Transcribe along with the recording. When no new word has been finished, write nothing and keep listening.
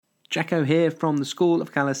Jacko here from the School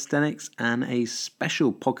of Calisthenics and a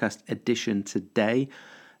special podcast edition today.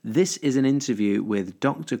 This is an interview with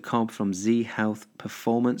Dr. Cobb from Z Health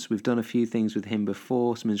Performance. We've done a few things with him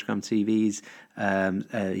before, some Instagram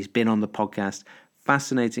TVs. He's been on the podcast.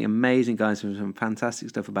 Fascinating, amazing guys, some fantastic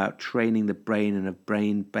stuff about training the brain and a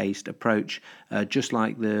brain-based approach. Just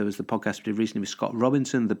like there was the podcast we did recently with Scott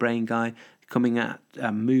Robinson, the brain guy, coming at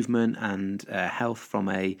movement and health from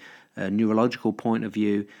a neurological point of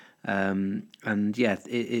view.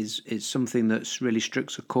 It's something that's really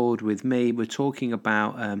struck a chord with me. We're talking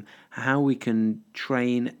about how we can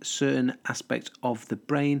train certain aspects of the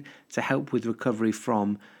brain to help with recovery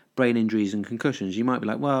from brain injuries and concussions. You might be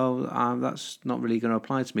like, well, that's not really going to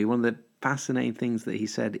apply to me. One of the fascinating things that he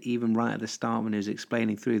said, even right at the start when he was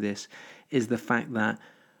explaining through this, is the fact that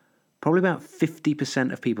probably about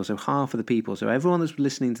 50% of people, so half of the people, so everyone that's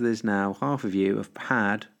listening to this now, half of you have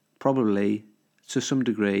had probably to some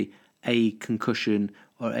degree a concussion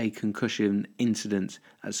or a concussion incident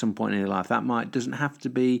at some point in your life. That doesn't have to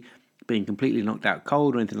be being completely knocked out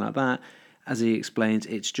cold or anything like that. As he explains,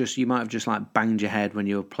 it's just you might have just like banged your head when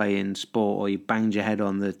you were playing sport, or you banged your head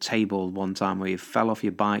on the table one time, or you fell off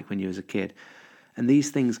your bike when you was a kid. And these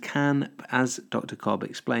things can, as Dr. Cobb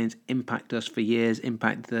explains, impact us for years,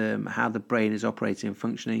 impact how the brain is operating and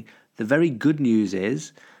functioning. The very good news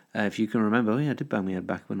is, if you can remember, I did bang my head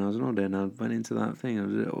back when I was older and I went into that thing,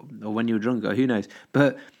 or when you were drunk, or who knows.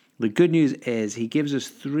 But the good news is he gives us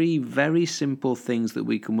 3 very simple things that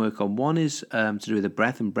we can work on. One is to do with the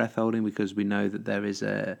breath and breath holding, because we know that there is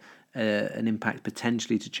an impact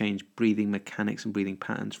potentially to change breathing mechanics and breathing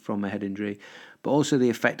patterns from a head injury, but also the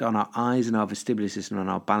effect on our eyes and our vestibular system and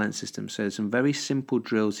our balance system. So there's some very simple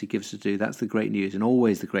drills he gives us to do. That's the great news, and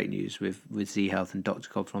always the great news with Z Health and Dr.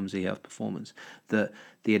 Cobb from Z Health Performance, that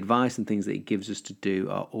the advice and things that he gives us to do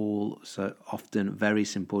are all so often very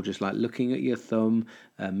simple, just like looking at your thumb,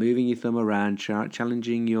 moving your thumb around,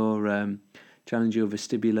 challenging your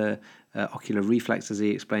vestibular ocular reflex, as he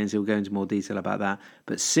explains. He'll go into more detail about that.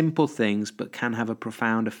 But simple things, but can have a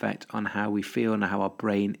profound effect on how we feel and how our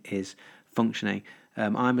brain is functioning.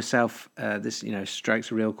 I myself, this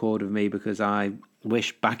strikes a real chord with me, because I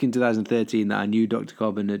wish back in 2013 that I knew Dr.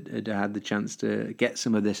 Cobb and had the chance to get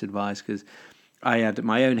some of this advice, because I had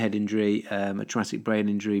my own head injury, a traumatic brain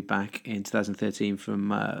injury back in 2013 from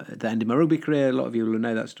the end of my rugby career. A lot of you will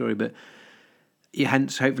know that story, but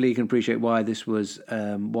hence, hopefully you can appreciate why this was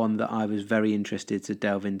one that I was very interested to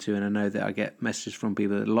delve into. And I know that I get messages from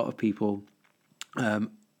people that a lot of people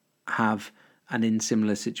have, and in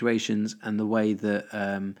similar situations, and the way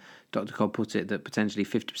that Dr. Cobb put it, that potentially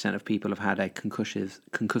 50% of people have had a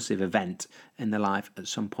concussive event in their life at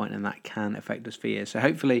some point, and that can affect us for years. So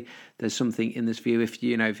hopefully there's something in this for you. If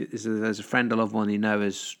there's a friend or loved one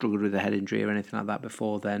has struggled with a head injury or anything like that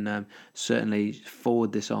before, then certainly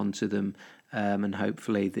forward this on to them. And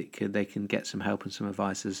hopefully they can get some help and some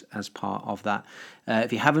advice as part of that.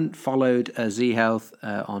 If you haven't followed Z Health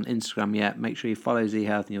on Instagram yet, make sure you follow Z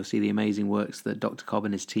Health, and you'll see the amazing works that Dr. Cobb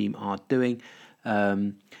and his team are doing.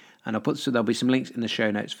 And there'll be some links in the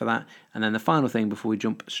show notes for that. And then the final thing before we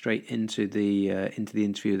jump straight into the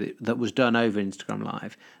interview that was done over Instagram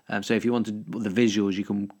Live. So if you wanted the visuals, you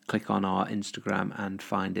can click on our Instagram and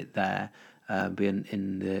find it there, be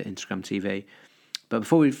in the Instagram TV. But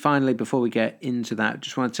before we get into that,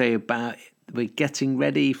 just want to tell you about, we're getting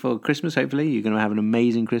ready for Christmas. Hopefully you're going to have an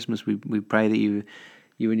amazing Christmas. We pray that you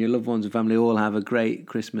and your loved ones and family all have a great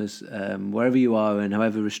Christmas, wherever you are and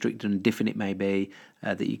however restricted and different it may be,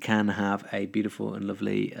 that you can have a beautiful and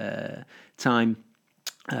lovely time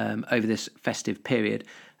over this festive period.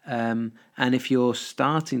 And if you're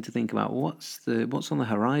starting to think about what's on the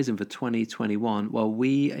horizon for 2021, well,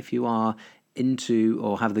 if you are into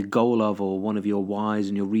or have the goal of, or one of your whys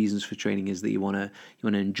and your reasons for training is that you want to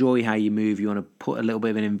enjoy how you move, you want to put a little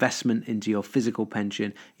bit of an investment into your physical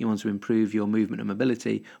pension, you want to improve your movement and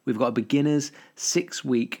mobility, we've got a beginner's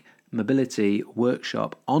 6-week mobility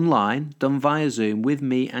workshop online, done via Zoom with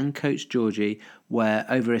me and Coach Georgie, where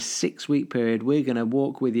over a 6-week period we're going to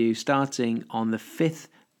walk with you starting on the 5th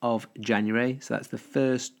of January. So that's the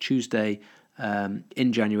first Tuesday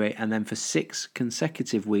in January, and then for 6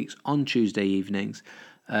 consecutive weeks on Tuesday evenings,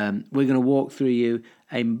 we're going to walk through you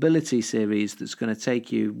a mobility series that's going to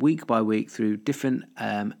take you week by week through different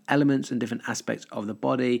elements and different aspects of the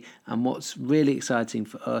body. And what's really exciting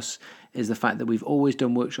for us is the fact that we've always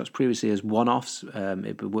done workshops previously as one-offs,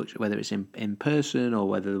 whether it's in person or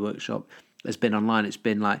whether the workshop has been online. It's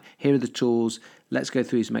been like, here are the tools, let's go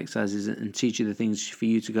through some exercises and teach you the things for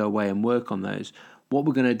you to go away and work on those. what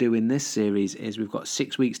we're going to do in this series is we've got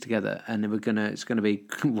 6 weeks together, and it's going to be,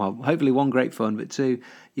 well, hopefully one, great fun, but two,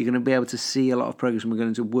 you're going to be able to see a lot of progress, and we're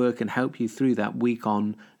going to work and help you through that week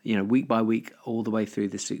by week, all the way through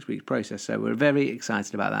the 6 week process. So we're very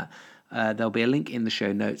excited about that. There'll be a link in the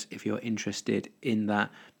show notes if you're interested in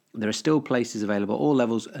that. There are still places available. All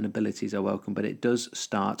levels and abilities are welcome, but it does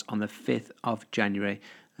start on the 5th of January.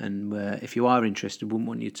 And if you are interested, wouldn't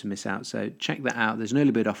want you to miss out. So check that out. There's an early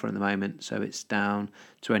bird offer at the moment, so it's down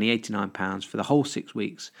to only £89 for the whole 6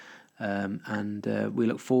 weeks. And we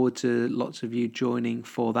look forward to lots of you joining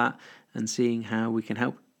for that and seeing how we can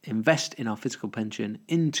help invest in our physical pension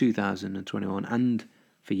in 2021 and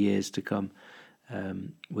for years to come,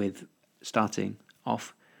 with starting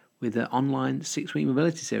off with the online 6 week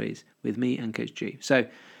mobility series with me and Coach G. So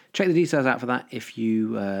check the details out for that if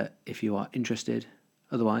you are interested.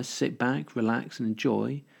 Otherwise, sit back, relax, and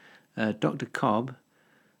enjoy Dr. Cobb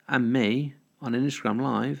and me on an Instagram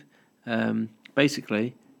Live.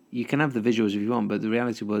 Basically, you can have the visuals if you want, but the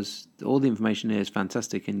reality was all the information here is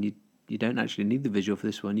fantastic, and you don't actually need the visual for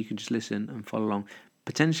this one. You can just listen and follow along.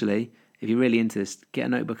 Potentially, if you're really into this, get a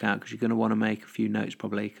notebook out, because you're going to want to make a few notes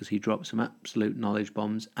probably, because he drops some absolute knowledge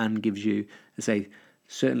bombs and gives you, let's say,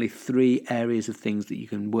 certainly 3 areas of things that you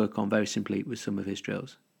can work on very simply with some of his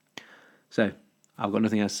drills. So I've got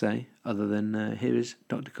nothing else to say other than here is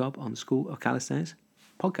Dr. Cobb on the School of Calisthenics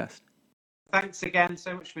podcast. Thanks again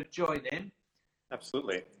so much for joining.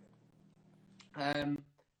 Absolutely.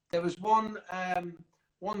 There was one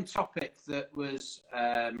topic that was,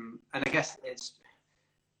 and I guess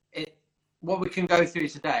what we can go through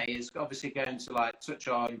today is obviously going to touch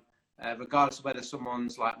on, regardless of whether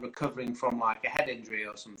someone's recovering from a head injury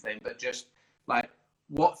or something, but just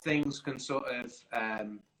what things can sort of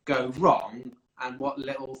go wrong, and what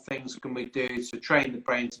little things can we do to train the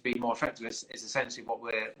brain to be more effective is essentially what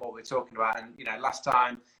we're talking about. And last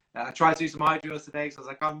time I tried to do some eye drills today, because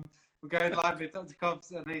I was like, we're going live with Dr. Cobb,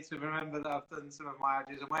 so I need to remember that I've done some of my eye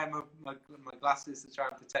drills. I'm wearing my glasses to try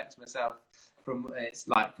and protect myself from, it's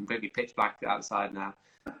completely pitch black outside now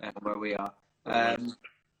where we are. But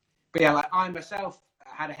yeah, I myself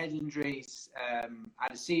had a head injury,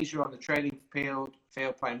 had a seizure on the training field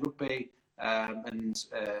playing rugby. And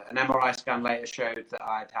an MRI scan later showed that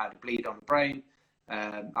I'd had a bleed on the brain.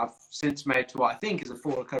 I've since made to what I think is a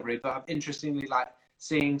full recovery, but I'm interestingly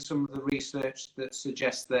seeing some of the research that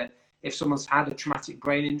suggests that if someone's had a traumatic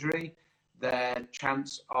brain injury, their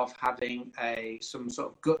chance of having some sort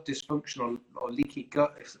of gut dysfunction or leaky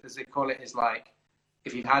gut, as they call it, is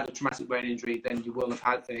if you've had a traumatic brain injury, then you will have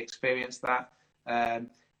had to experience that. And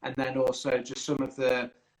then also just some of the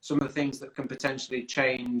things that can potentially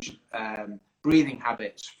change breathing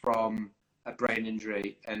habits from a brain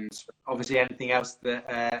injury, and obviously anything else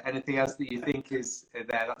that you think is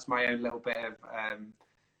there. That's my own little bit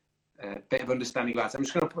of understanding about it. I'm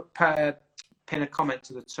just going to pin a comment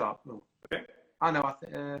to the top. Oh, okay. I know.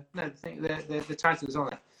 The title is on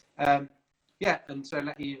it. Yeah, and so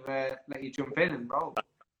let you jump in and roll.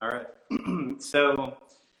 All right. So.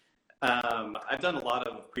 I've done a lot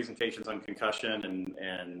of presentations on concussion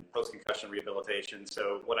and post-concussion rehabilitation.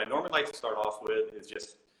 So what I normally like to start off with is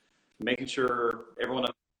just making sure everyone knows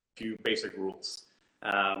a few basic rules.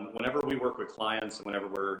 Whenever we work with clients and whenever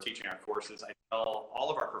we're teaching our courses, I tell all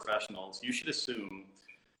of our professionals, you should assume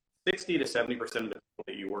 60 to 70% of the people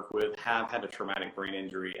that you work with have had a traumatic brain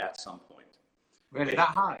injury at some point. Really, that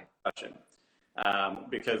high? Concussion.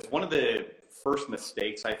 Because one of the first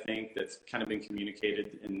mistakes I think that's kind of been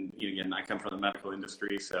communicated, and again, I come from the medical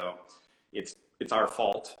industry, so it's our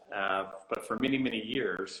fault. But for many, many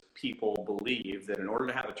years, people believe that in order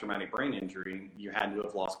to have a traumatic brain injury, you had to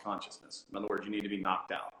have lost consciousness. In other words, you need to be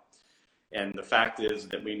knocked out. And the fact is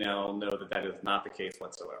that we now know that that is not the case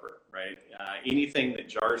whatsoever, right? Anything that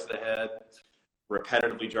jars the head,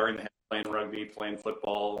 repetitively jarring the head, playing rugby, playing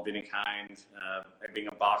football of any kind, being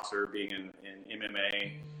a boxer, being in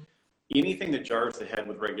MMA, anything that jars the head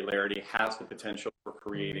with regularity has the potential for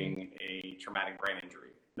creating a traumatic brain injury.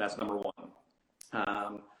 That's number one.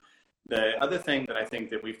 The other thing that I think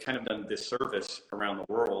that we've kind of done a disservice around the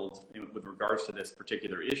world with regards to this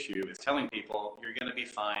particular issue is telling people you're going to be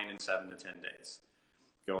fine in 7 to 10 days.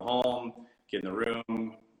 Go home, get in the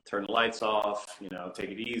room, turn the lights off, take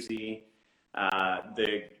it easy.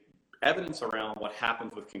 The evidence around what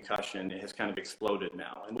happens with concussion has kind of exploded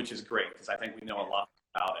now, and which is great because I think we know a lot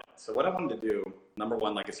about it. So what I wanted to do, number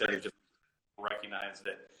one, like I said, is just recognize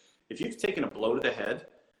that if you've taken a blow to the head,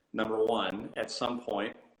 number one, at some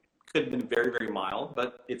point, could have been very, very mild,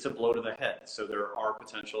 but it's a blow to the head. So there are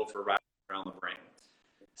potential for ravages around the brain.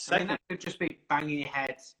 Second, that could just be banging your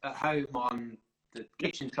head at home on the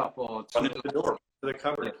kitchen top or running to the door. they're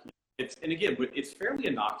covered. And again, it's fairly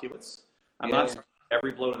innocuous. I'm Yeah. not saying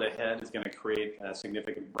every blow to the head is going to create a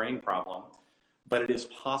significant brain problem, but it is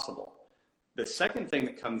possible. The second thing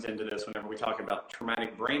that comes into this whenever we talk about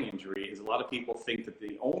traumatic brain injury is a lot of people think that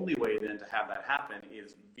the only way then to have that happen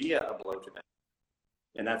is via a blow to the head.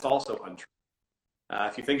 And that's also untrue.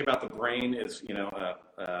 If you think about the brain as,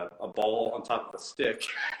 a ball on top of a stick,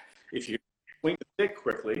 if you swing the stick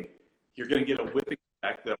quickly, you're going to get a whipping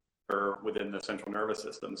effect that will occur within the central nervous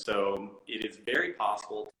system. So it is very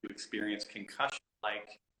possible to experience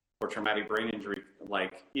concussion-like or traumatic brain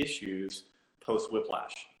injury-like issues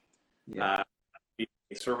post-whiplash. Yeah. It can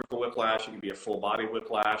be a cervical whiplash, it can be a full body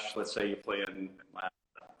whiplash. Let's say you play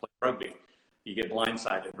rugby, you get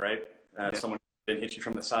blindsided, right? Someone hits you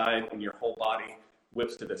from the side and your whole body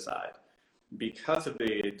whips to the side. Because of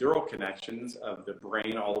the dural connections of the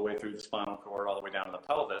brain all the way through the spinal cord, all the way down to the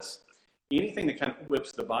pelvis, anything that kind of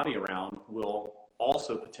whips the body around will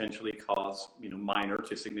also potentially cause, minor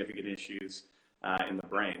to significant issues in the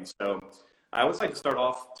brain. So I always like to start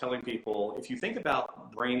off telling people, if you think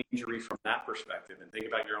about brain injury from that perspective and think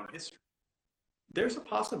about your own history, there's a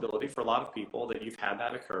possibility for a lot of people that you've had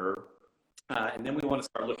that occur. And then we want to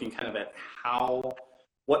start looking kind of at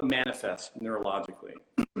what manifests neurologically.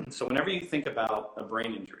 So whenever you think about a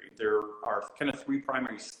brain injury, there are kind of three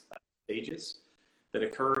primary stages that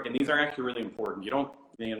occur, and these are actually really important.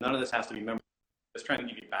 None of this has to be memorized. Just trying to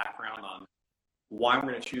give you background on why we're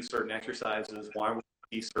going to choose certain exercises, why we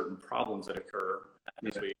see certain problems that occur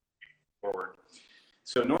as we move forward.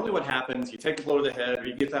 So normally what happens, you take a blow to the head, or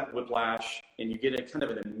you get that whiplash, and you get a kind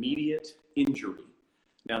of an immediate injury.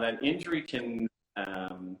 Now that injury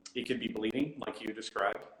it could be bleeding, like you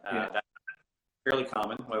described. That's fairly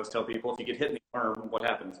common. I always tell people, if you get hit in the arm, what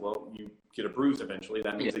happens? Well, you get a bruise eventually.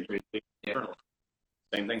 That means that you're bleeding internally.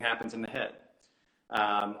 Same thing happens in the head.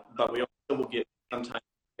 But we also will get sometimes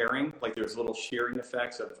tearing, like there's little shearing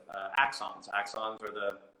effects of axons. Axons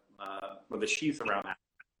are the sheath around axons.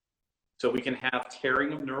 So we can have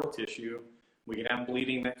tearing of neural tissue. We can have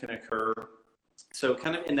bleeding that can occur. So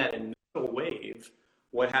kind of in that initial wave,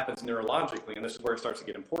 what happens neurologically, and this is where it starts to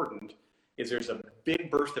get important, is there's a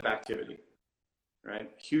big burst of activity,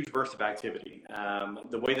 right? Huge burst of activity.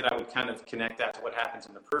 The way that I would kind of connect that to what happens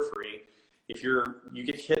in the periphery, if you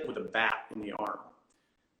get hit with a bat in the arm,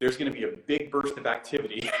 there's going to be a big burst of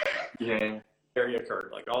activity. Area occurred,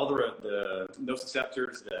 like all the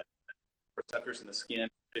nociceptors, the receptors in the skin,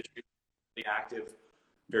 tissue, be active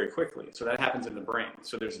very quickly. So that happens in the brain.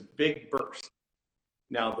 So there's a big burst.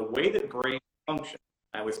 Now, the way that brain function,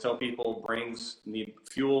 I always tell people brains need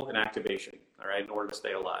fuel and activation, all right, in order to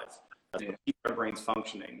stay alive. That's what keeps our brains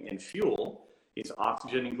functioning. And fuel is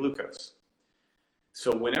oxygen and glucose.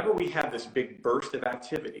 So whenever we have this big burst of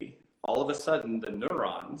activity, all of a sudden the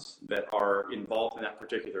neurons that are involved in that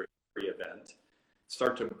particular event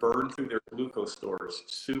start to burn through their glucose stores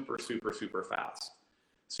super, super, super fast.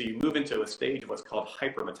 So you move into a stage of what's called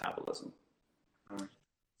hypermetabolism.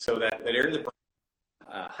 So that area of the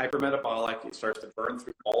brain, hypermetabolic, it starts to burn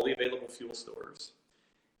through all the available fuel stores.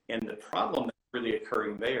 And the problem that's really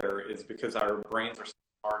occurring there is because our brains are so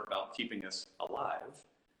smart about keeping us alive,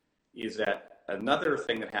 is that another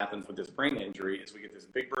thing that happens with this brain injury is we get this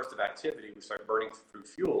big burst of activity, we start burning through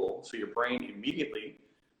fuel, so your brain immediately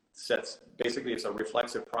basically it's a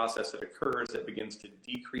reflexive process that occurs that begins to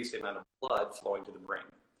decrease the amount of blood flowing to the brain.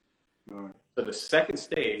 So the second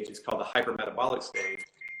stage is called the hypermetabolic stage.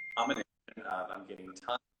 I'm getting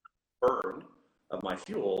tons of burn of my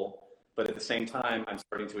fuel, but at the same time, I'm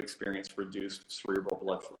starting to experience reduced cerebral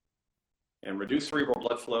blood flow. And reduced cerebral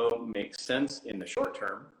blood flow makes sense in the short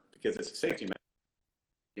term because it's a safety measure.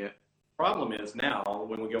 The problem is now,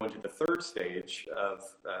 when we go into the third stage of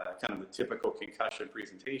kind of the typical concussion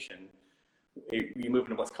presentation, we move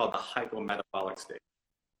into what's called the hypometabolic stage,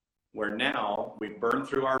 where now we've burned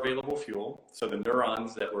through our available fuel, so the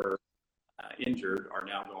neurons that were injured are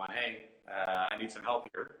now going, hey, I need some help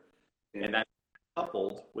here. And that's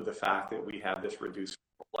coupled with the fact that we have this reduced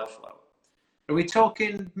blood flow. Are we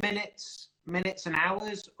talking minutes and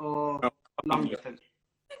hours, or longer?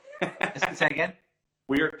 Say again?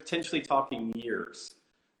 We are potentially talking years.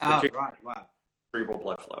 Oh, right, wow. Cerebral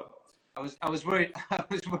blood flow. I was worried. I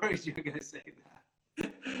was worried you were going to say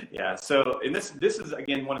that. Yeah. So, and this is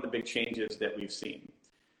again one of the big changes that we've seen.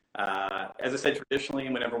 As I said, traditionally,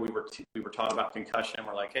 whenever we were taught about concussion,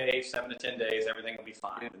 we're like, hey, 7 to 10 days, everything will be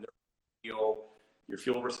fine. And your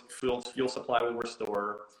fuel supply will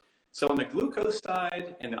restore. So on the glucose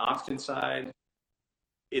side and the oxygen side,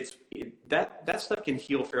 that stuff can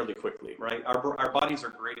heal fairly quickly, right? Our bodies are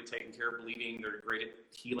great at taking care of bleeding. They're great at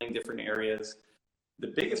healing different areas. the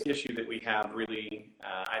biggest issue that we have really,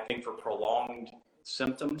 I think for prolonged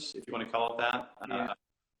symptoms, if you want to call it that,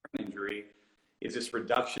 injury, is this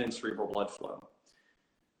reduction in cerebral blood flow.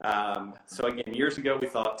 So again, years ago, we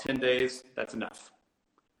thought 10 days, that's enough.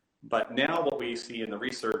 But now what we see in the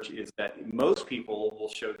research is that most people will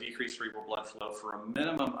show decreased cerebral blood flow for a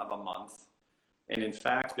minimum of a month. And in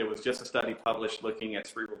fact, there was just a study published looking at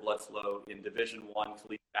cerebral blood flow in Division I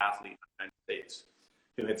collegiate athletes in the United States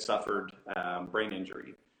who had suffered brain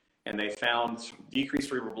injury. And they found decreased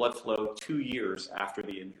cerebral blood flow 2 years after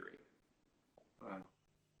the injury. Wow.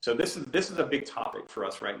 So this is a big topic for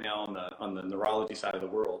us right now on the neurology side of the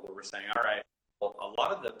world, where we're saying, all right, well, a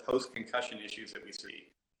lot of the post-concussion issues that we see,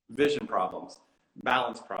 vision problems,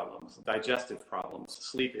 balance problems, digestive problems,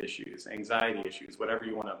 sleep issues, anxiety issues, whatever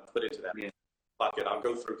you want to put into that bucket. I'll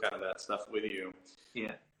go through kind of that stuff with you.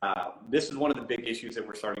 Yeah. This is one of the big issues that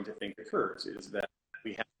we're starting to think occurs, is that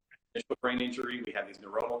we have initial brain injury, we have these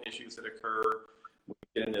neuronal issues that occur, we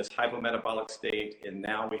get in this hypometabolic state, and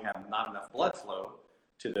now we have not enough blood flow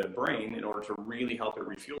to the brain in order to really help it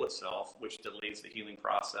refuel itself, which delays the healing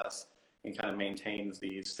process and kind of maintains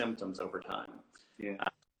these symptoms over time. Yeah.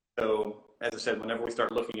 So, as I said, whenever we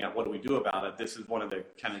start looking at what do we do about it, this is one of the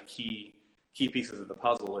kind of key pieces of the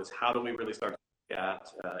puzzle, is how do we really start to look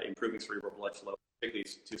at improving cerebral blood flow, particularly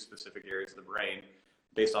to specific areas of the brain,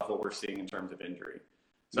 based off what we're seeing in terms of injury.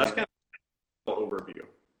 So that's kind of an overview.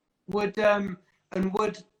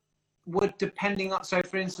 Would depending on, so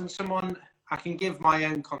for instance, someone, I can give my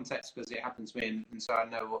own context because it happens to me, and so I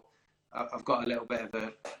know what, I've got a little bit of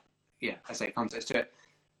a context to it.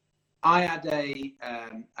 I had a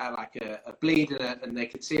bleed, and they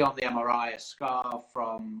could see on the MRI a scar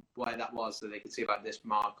from where that was, so they could see like this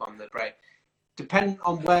mark on the brain. Depending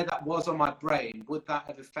on where that was on my brain, would that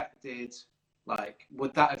have affected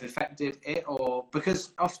it, or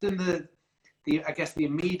because often the I guess the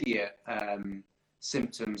immediate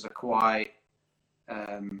symptoms are quite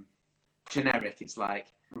generic. It's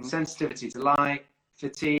like sensitivity to light,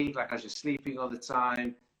 fatigue, like as you're sleeping all the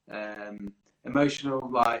time, emotional,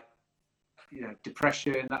 like,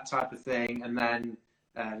 depression, that type of thing, and then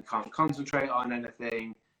can't concentrate on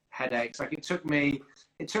anything, headaches. Like it took me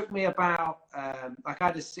about I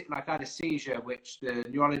had a seizure, which the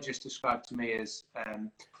neurologist described to me as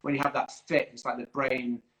when you have that fit, it's like the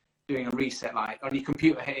brain doing a reset, like on your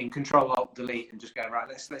computer hitting Control Alt Delete and just going, right,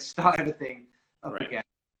 let's start everything up again.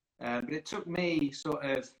 But it took me sort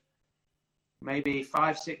of maybe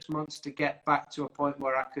 5-6 months to get back to a point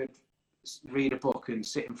where I could read a book and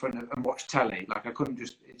sit in front of and watch telly. Like I couldn't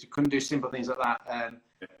do simple things like that. And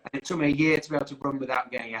it took me a year to be able to run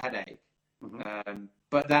without getting a headache.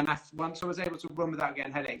 But then once I was able to run without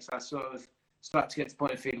getting headaches, I sort of started to get to the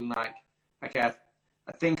point of feeling like, okay,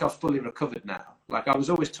 I think I've fully recovered now. Like I was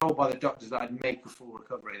always told by the doctors that I'd make a full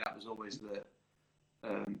recovery. That was always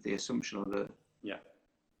the assumption of the. Yeah.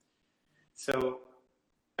 So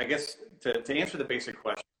I guess to answer the basic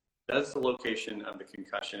question, does the location of the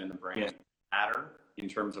concussion in the brain matter in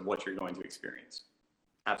terms of what you're going to experience?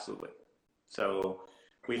 Absolutely. So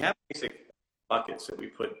we have basic buckets that we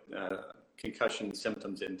put concussion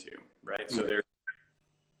symptoms into, right? So there's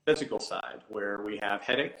the physical side, where we have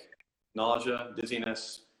headache, nausea,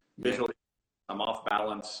 dizziness, visual, I'm off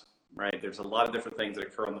balance, right? There's a lot of different things that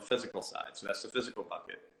occur on the physical side. So that's the physical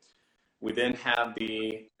bucket. We then have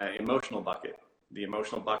the emotional bucket. The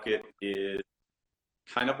emotional bucket is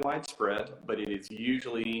kind of widespread, but it is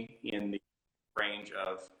usually in the range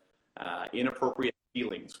of inappropriate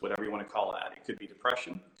feelings, whatever you want to call that. It could be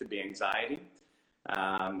depression, it could be anxiety.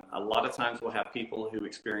 A lot of times we'll have people who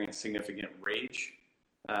experience significant rage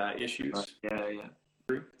issues.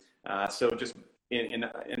 So just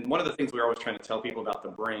and one of the things we're always trying to tell people about the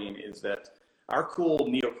brain is that our cool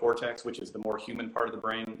neocortex, which is the more human part of the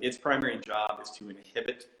brain, its primary job is to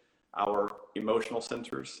inhibit our emotional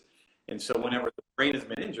centers. And so whenever the brain has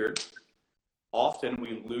been injured, often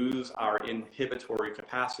we lose our inhibitory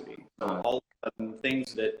capacity. So all of a sudden,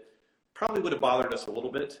 things that probably would have bothered us a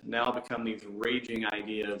little bit now become these raging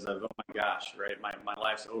ideas of, oh my gosh, right, my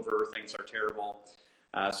life's over, things are terrible.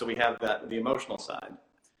 So we have the emotional side.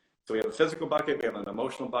 So we have a physical bucket, we have an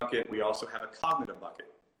emotional bucket, we also have a cognitive bucket.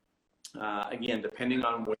 Again, depending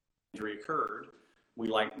on where the injury occurred,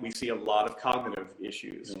 we see a lot of cognitive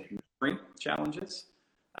issues, memory challenges,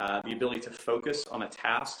 the ability to focus on a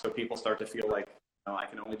task. So people start to feel like, I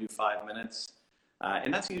can only do 5 minutes.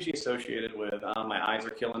 And that's usually associated with my eyes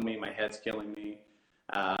are killing me, my head's killing me.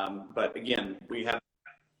 But again, we have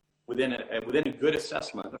within a good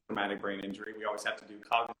assessment of traumatic brain injury, we always have to do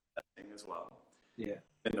cognitive testing as well.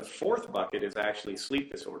 And the fourth bucket is actually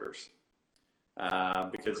sleep disorders,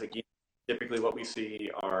 because again, typically what we see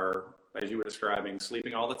are, as you were describing,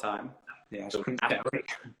 sleeping all the time. Yeah, So, but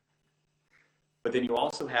but then you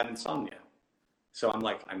also have insomnia. So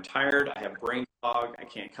I'm tired, I have brain fog, I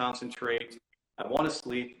can't concentrate, I want to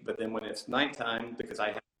sleep, but then when it's nighttime, because I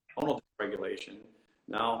have hormonal dysregulation,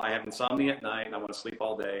 now I have insomnia at night and I want to sleep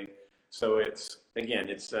all day. So it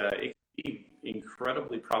can be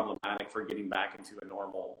incredibly problematic for getting back into a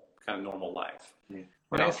normal life. Yeah.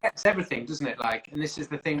 Well, it affects everything, doesn't it? Like, and this is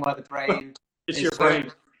the thing why the brain. It's your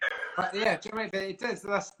brain. Yeah, do you know what I mean? But it does.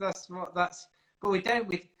 That's. But we don't.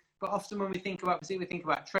 But often when we think about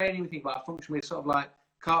training, we think about function. We sort of like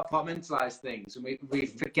compartmentalize things, and we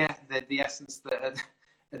forget that the essence that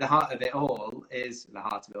at the heart of it all is the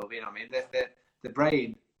heart of it all. You know what I mean? The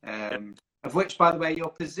brain, of which, by the way, your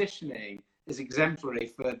positioning is exemplary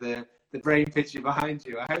for the brain picture behind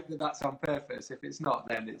you. I hope that that's on purpose. If it's not,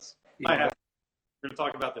 then it's. We're going to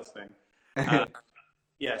talk about this thing.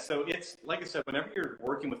 Yeah, so it's like I said, whenever you're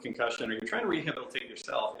working with concussion or you're trying to rehabilitate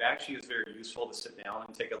yourself, it actually is very useful to sit down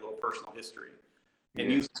and take a little personal history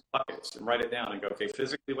and use buckets and write it down and go, okay,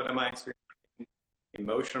 physically, what am I experiencing?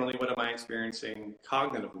 Emotionally, what am I experiencing?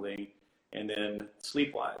 Cognitively, and then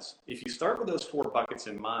sleep-wise. If you start with those 4 buckets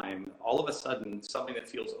in mind, all of a sudden, something that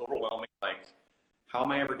feels overwhelming, like, how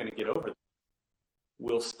am I ever going to get over this,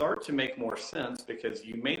 will start to make more sense, because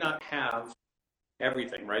you may not have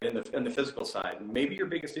everything right in the physical side. Maybe your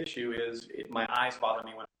biggest issue is my eyes bother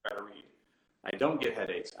me when I try to read. I don't get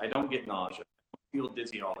headaches. I don't get nausea. I don't feel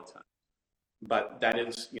dizzy all the time. But that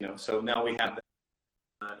is, so now we have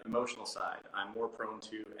the emotional side. I'm more prone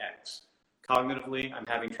to X. Cognitively, I'm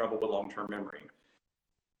having trouble with long-term memory.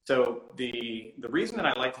 So the reason that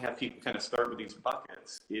I like to have people kind of start with these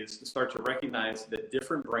buckets is to start to recognize that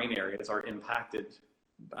different brain areas are impacted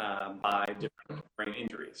by different brain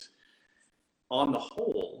injuries. On the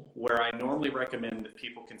whole, where I normally recommend that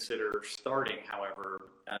people consider starting,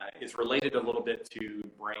 however, is related a little bit to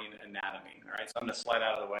brain anatomy. All right, so I'm going to slide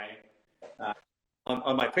out of the way.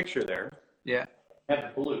 On my picture there, yeah, I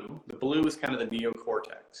have the blue. The blue is kind of the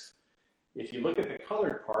neocortex. If you look at the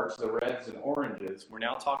colored parts, the reds and oranges, we're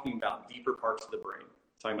now talking about deeper parts of the brain.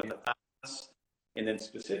 Talking about the thalamus, and then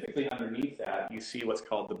specifically underneath that, you see what's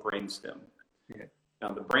called the brainstem. Yeah.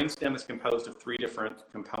 Now, the brainstem is composed of 3 different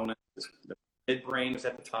components. The midbrain is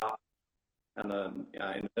at the top, and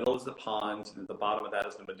in the middle is the pons, and at the bottom of that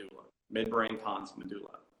is the medulla. Midbrain, pons,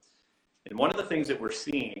 medulla. And one of the things that we're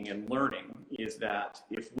seeing and learning is that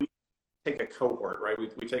if we take a cohort, right, we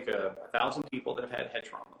take 1,000 people that have had head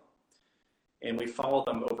trauma, and we follow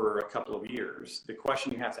them over a couple of years, the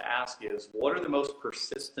question you have to ask is, what are the most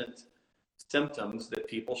persistent symptoms that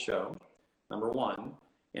people show, number 1,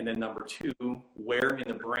 and then number 2, where in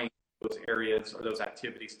the brain those areas or those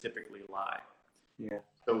activities typically lie. Yeah.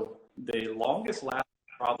 So the longest lasting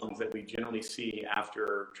problems that we generally see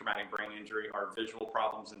after traumatic brain injury are visual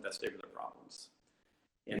problems and vestibular problems.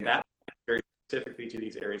 And that very specifically to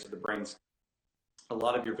these areas of the brain. A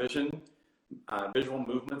lot of your visual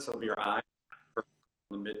movements of your eye are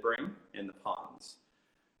in the midbrain and the pons.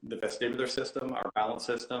 The vestibular system, our balance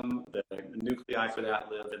system, the nuclei for that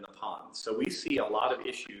live in the pons. So we see a lot of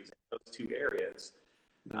issues in those 2 areas.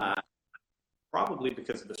 Probably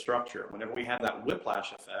because of the structure. Whenever we have that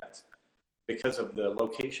whiplash effect, because of the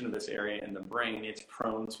location of this area in the brain, it's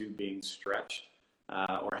prone to being stretched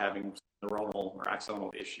or having neuronal or axonal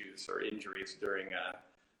issues or injuries during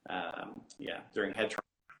head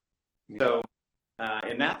trauma. So,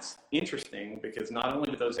 and that's interesting because not only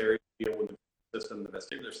do those areas deal with the system, the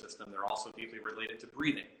vestibular system, they're also deeply related to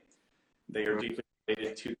breathing. They are deeply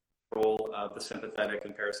related to the control of the sympathetic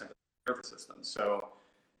and parasympathetic nervous system. So,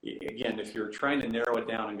 again, if you're trying to narrow it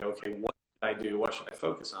down and go, okay, what should I do? What should I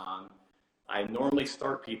focus on? I normally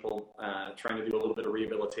start people trying to do a little bit of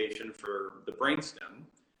rehabilitation for the brainstem.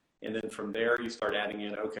 And then from there, you start adding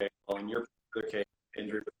in, okay, well, in your particular case,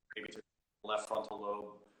 injury maybe to the left frontal lobe,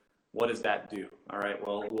 what does that do? All right,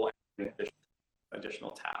 well, we'll add additional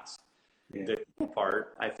tasks. Yeah. The cool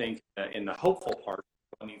part, I think, and the hopeful part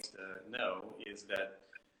one needs to know is that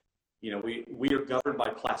we are governed by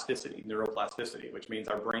plasticity, neuroplasticity, which means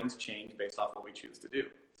our brains change based off what we choose to do.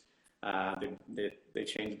 They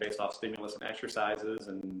change based off stimulus and exercises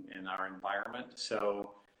and our environment.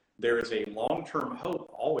 So there is a long-term hope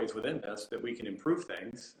always within this that we can improve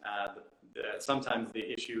things. Sometimes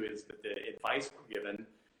the issue is that the advice we're given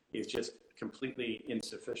is just completely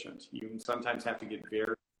insufficient. You sometimes have to get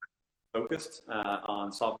very focused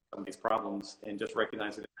on solving some of these problems and just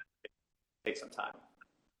recognize that it takes some time.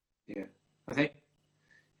 Yeah, I think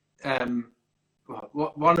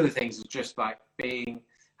one of the things is just like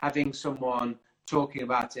having someone talking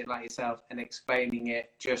about it like yourself and explaining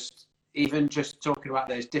it just even just talking about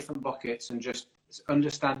those different buckets and just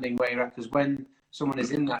understanding where you're at, because when someone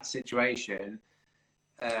is in that situation,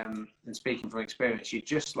 and speaking from experience, you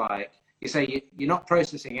just like, you say you're not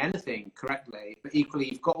processing anything correctly, but equally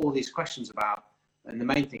you've got all these questions about, and the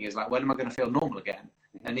main thing is like, when am I going to feel normal again?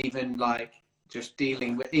 And even like just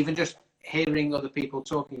dealing with, even just hearing other people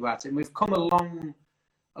talking about it, and we've come a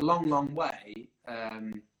long way.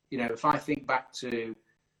 You know, if I think back to,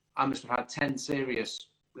 I must have had 10 serious,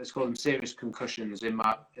 let's call them serious concussions in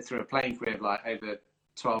my, through a playing career of like over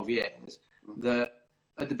 12 years, that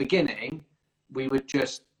at the beginning, we would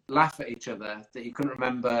just laugh at each other that he couldn't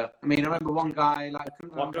remember. I mean, I remember one guy, like,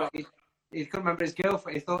 he couldn't remember his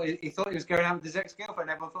girlfriend. He thought he was going out with his ex-girlfriend.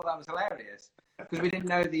 Everyone thought that was hilarious because we didn't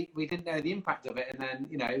know the impact of it. And then,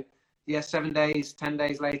 you know, 7 days, 10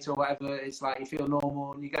 days later or whatever, it's like you feel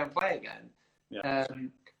normal and you go and play again. Yeah.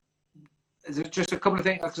 There's just a couple of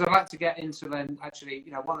things, because I'd like to get into then actually,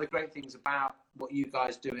 you know, one of the great things about what you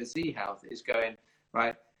guys do as Z-Health is going,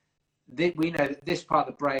 right, we know that this part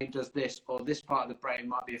of the brain does this, or this part of the brain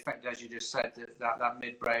might be affected, as you just said, that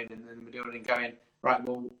midbrain and the medulla, and going, right,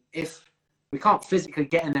 well, if we can't physically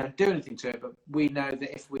get in there and do anything to it, but we know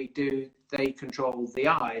that if we do, they control the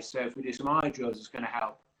eyes. So if we do some eye drills, it's going to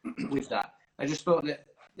help with that. I just thought that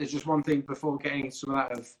there's just one thing before getting into some of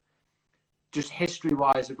that, of just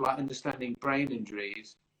history-wise of like understanding brain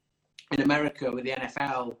injuries. In America with the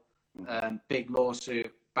NFL, big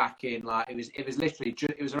lawsuit back in, like, it was literally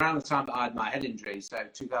it was around the time that I had my head injury, so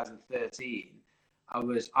 2013. I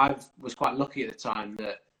was quite lucky at the time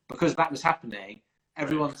that because that was happening,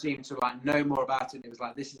 everyone seemed to like know more about it. And it was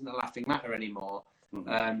like, this isn't a laughing matter anymore.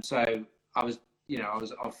 So I was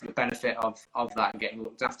of the benefit of that and getting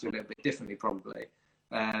looked after a little bit differently probably.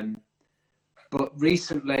 But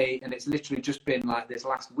recently, and it's literally just been like this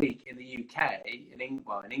last week in the UK, in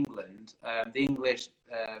England,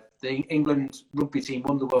 the England rugby team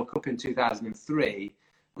won the World Cup in 2003,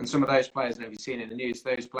 and some of those players, I don't know if you've seen it in the news,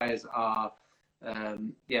 those players are,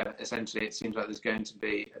 essentially it seems like there's going to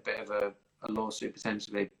be a bit of a lawsuit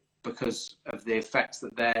potentially because of the effects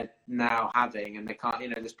that they're now having, and they can't, you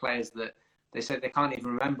know, there's players that they said they can't even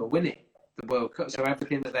remember winning the World Cup, so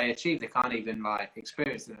everything that they achieved, they can't even like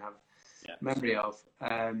experience and have memory of,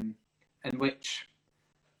 and which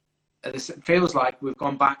it feels like we've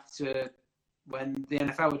gone back to when the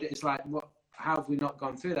NFL, it's like, what, how have we not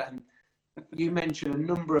gone through that? And you mentioned a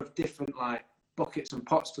number of different like buckets and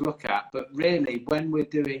pots to look at, but really when we're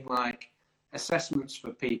doing like assessments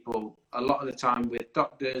for people, a lot of the time with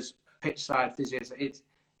doctors, pitch side physios,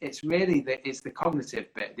 it's really it's the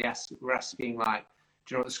cognitive bit. We're asking like,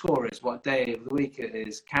 do you know what the score is, what day of the week it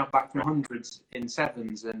is, count back from hundreds in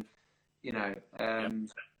sevens, and you know,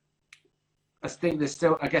 I think there's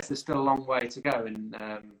still a long way to go, and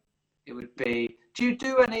it would be. Do you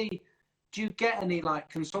get any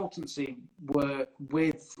like consultancy work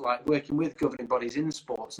with like working with governing bodies in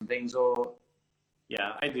sports and things, or?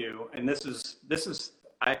 Yeah, I do, and this is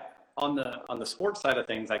on the sports side of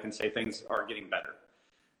things, I can say things are getting better.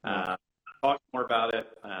 Talk more about it.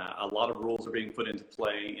 A lot of rules are being put into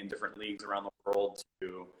play in different leagues around the world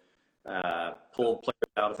to pull players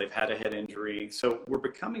out if they've had a head injury. So we're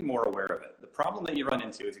becoming more aware of it. The problem that you run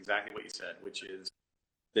into is exactly what you said, which is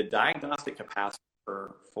the diagnostic capacity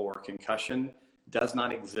for concussion does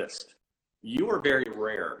not exist. You are very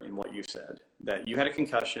rare in what you said, that you had a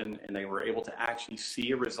concussion and they were able to actually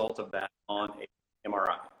see a result of that on a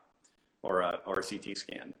MRI or a CT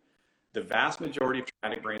scan. The vast majority of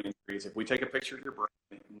traumatic brain injuries, if we take a picture of your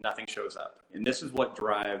brain, nothing shows up. And this is what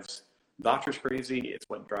drives doctors crazy. It's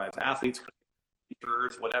what drives athletes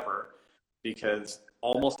crazy, whatever, because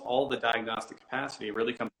almost all the diagnostic capacity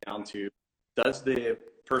really comes down to, does the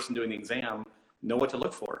person doing the exam know what to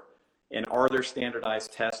look for? And are there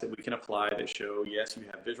standardized tests that we can apply that show, yes, you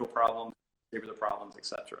have visual problems, behavioral problems,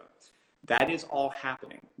 etc. That is all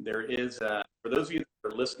happening. There is, for those of you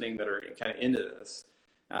that are listening that are kind of into this,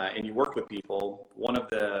 and you work with people, one of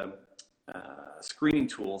the screening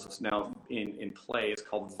tools that's now in play is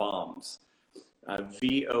called VOMS,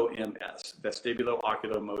 VOMS,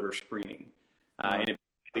 vestibulo-oculomotor screening. And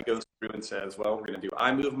it goes through and says, well, we're going to do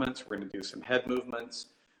eye movements, we're going to do some head movements.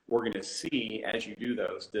 We're going to see, as you do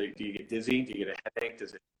those, do you get dizzy? Do you get a headache?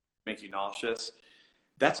 Does it make you nauseous?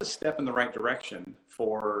 That's a step in the right direction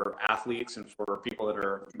for athletes and for people that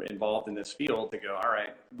are involved in this field to go, all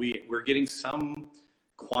right, we're getting some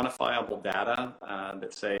quantifiable data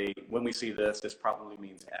that say, when we see this probably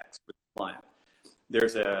means X for the client.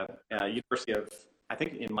 There's a University of, I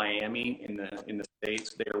think in Miami, in the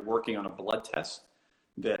States, they are working on a blood test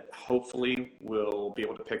that hopefully will be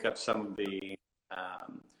able to pick up some of the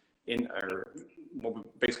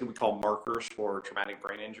basically we call markers for traumatic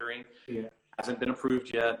brain injury. Yeah. Hasn't been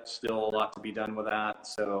approved yet. Still a lot to be done with that.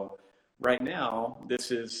 So right now, this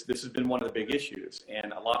has been one of the big issues,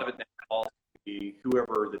 and a lot of it now falls to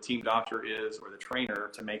whoever the team doctor is or the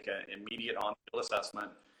trainer to make an immediate on-field assessment.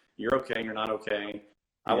 You're okay. You're not okay.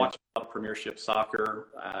 I watched a lot of Premiership soccer.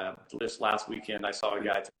 This last weekend, I saw a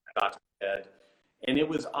guy take a shot to the head, and it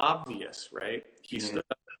was obvious, right? He stood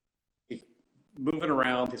up, moving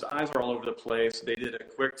around. His eyes were all over the place. They did a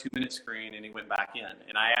quick 2-minute screen, and he went back in.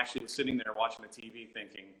 And I actually was sitting there watching the TV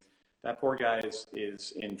thinking, that poor guy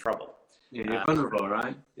is in trouble. Yeah, you're vulnerable,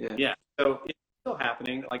 right? Yeah. So it's still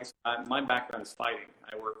happening. Like I said, my background is fighting.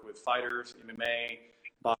 I work with fighters, MMA,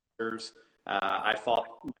 boxers. I fought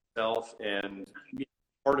myself, and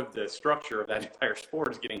part of the structure of that entire sport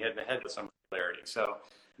is getting head to head with some regularity. So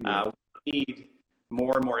we need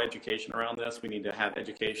more and more education around this. We need to have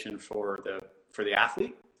education for the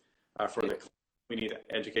athlete, we need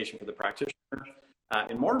education for the practitioner,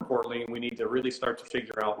 and more importantly, we need to really start to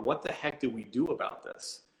figure out what the heck do we do about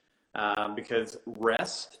this, because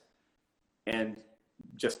rest and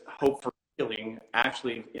just hope for healing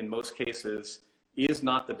actually in most cases is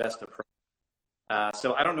not the best approach.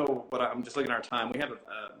 So I don't know, but I'm just looking at our time. We have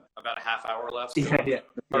about a half hour left. So Kind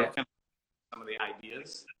of some of the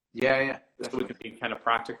ideas. Yeah. So we can be kind of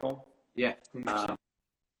practical. Yeah.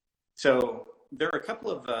 So there are a couple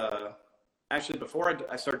of, actually before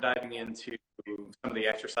I start diving into some of the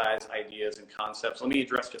exercise ideas and concepts, let me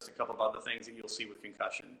address just a couple of other things that you'll see with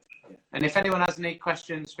concussion. And if anyone has any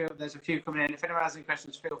questions, there's a few coming in. If anyone has any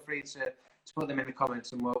questions, feel free to put them in the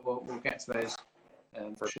comments, and we'll get to those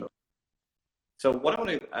for sure. So what I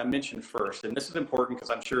want to mention first, and this is important because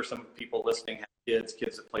I'm sure some people listening have kids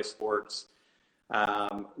that play sports.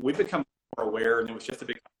 We've become more aware, and there was just a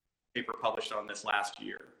big paper published on this last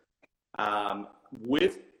year.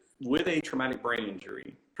 With a traumatic brain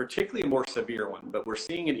injury, particularly a more severe one, but we're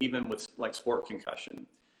seeing it even with like sport concussion,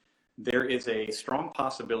 there is a strong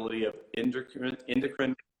possibility of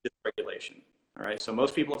endocrine dysregulation. All right, so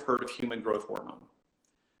most people have heard of human growth hormone.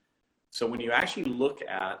 So when you actually look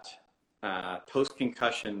at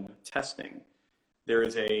post-concussion testing, there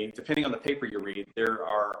is depending on the paper you read, there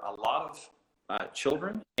are a lot of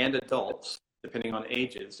children and adults, depending on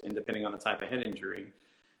ages and depending on the type of head injury,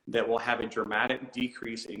 that will have a dramatic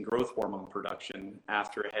decrease in growth hormone production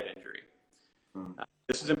after a head injury.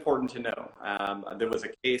 This is important to know. There was a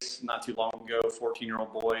case not too long ago,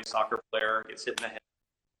 14-year-old boy, soccer player, gets hit in the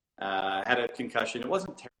head, had a concussion. It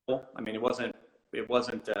wasn't terrible. I mean, it wasn't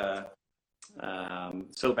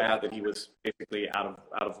so bad that he was basically out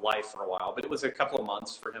of life for a while, but it was a couple of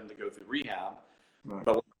months for him to go through rehab. Right.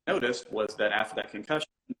 But what I noticed was that after that concussion,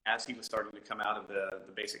 as he was starting to come out of the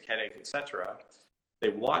basic headache, etc., they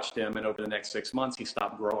watched him, and over the next 6 months, he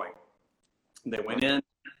stopped growing. They went in,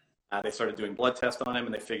 they started doing blood tests on him,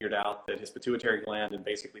 and they figured out that his pituitary gland had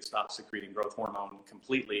basically stopped secreting growth hormone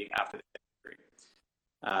completely after the injury.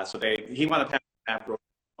 So he wound up having to have growth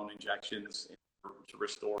hormone injections to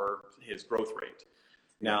restore his growth rate.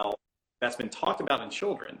 Now, that's been talked about in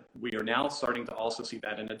children. We are now starting to also see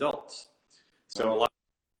that in adults. So a lot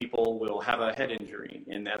of people will have a head injury,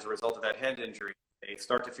 and as a result of that head injury, they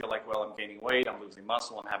start to feel like, well, I'm gaining weight, I'm losing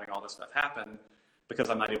muscle, I'm having all this stuff happen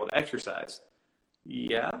because I'm not able to exercise.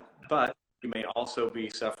 Yeah, but you may also be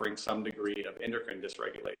suffering some degree of endocrine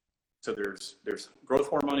dysregulation. So there's growth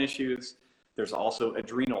hormone issues. There's also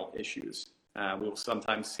adrenal issues. We will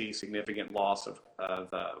sometimes see significant loss of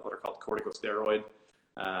what are called corticosteroid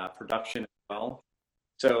production as well.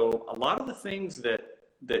 So a lot of the things that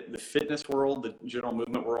the fitness world, the general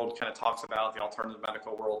movement world kind of talks about, the alternative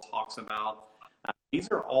medical world talks about, these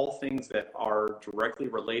are all things that are directly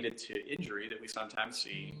related to injury that we sometimes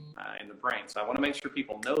see in the brain. So I want to make sure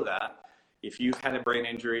people know that if you've had a brain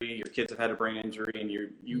injury, your kids have had a brain injury, and you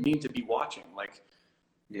need to be watching. Like,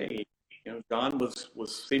 hey, John was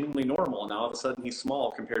seemingly normal, and all of a sudden he's small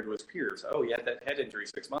compared to his peers. Oh, he had that head injury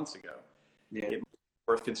 6 months ago. Yeah. It's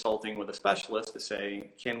worth consulting with a specialist to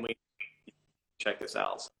say, can we check this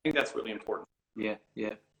out? So I think that's really important. Yeah.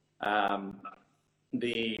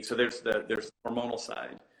 So there's the hormonal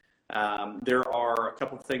side. There are a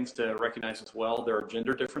couple of things to recognize as well. There are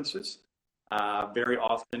gender differences. Very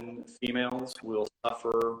often females will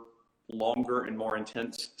suffer longer and more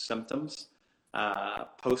intense symptoms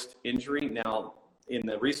post-injury. Now, in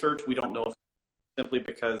the research, we don't know if simply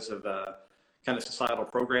because of kind of societal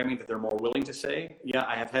programming that they're more willing to say, yeah,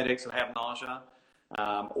 I have headaches, I have nausea,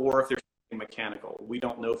 or if there's something mechanical. We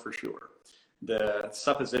don't know for sure. The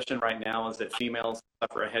supposition right now is that females who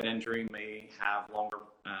suffer a head injury may have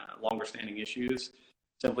longer standing issues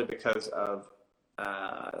simply because of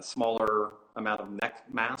smaller amount of neck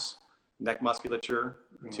mass, neck musculature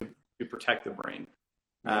to protect the brain.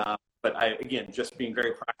 But again, just being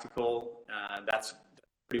very practical, that's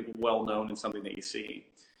pretty well known and something that you see.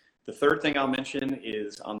 The third thing I'll mention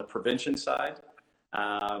is on the prevention side.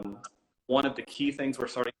 One of the key things we're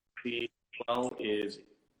starting to see as well is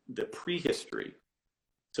the prehistory.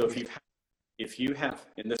 So if you have,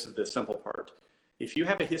 and this is the simple part, if you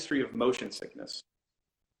have a history of motion sickness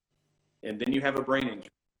and then you have a brain injury,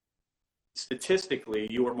 statistically,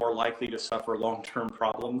 you are more likely to suffer long-term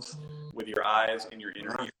problems with your eyes and your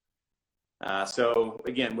inner ear. So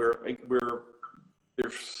again,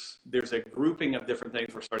 there's a grouping of different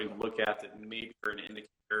things we're starting to look at that maybe are an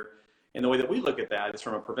indicator. And the way that we look at that is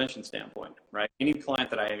from a prevention standpoint, right? Any client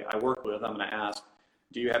that I work with, I'm going to ask,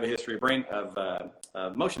 do you have a history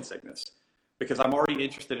of motion sickness? Because I'm already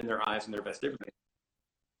interested in their eyes and their vestibular.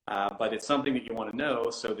 But it's something that you want to know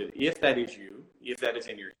so that if that is you, if that is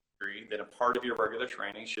in your history, then a part of your regular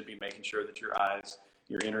training should be making sure that your eyes,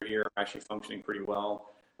 your inner ear are actually functioning pretty well.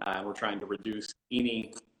 We're trying to reduce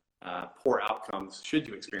any poor outcomes should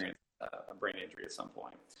you experience a brain injury at some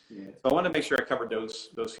point. Yeah. So I want to make sure I covered those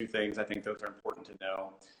few things. I think those are important to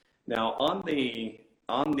know. Now on the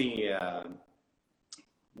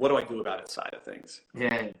what do I do about it side of things?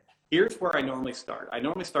 Yeah. Here's where I normally start. I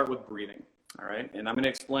normally start with breathing. All right, and I'm going to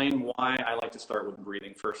explain why I like to start with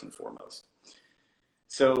breathing first and foremost.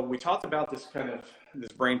 So we talked about this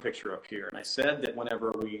brain picture up here, and I said that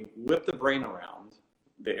whenever we whip the brain around,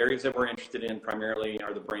 the areas that we're interested in primarily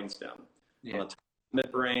are the brainstem, on the top of the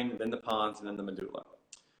midbrain, then the pons, and then the medulla.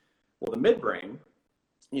 Well, the midbrain,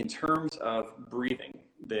 in terms of breathing,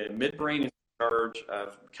 the midbrain is in charge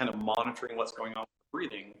of kind of monitoring what's going on with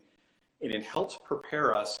breathing, and it helps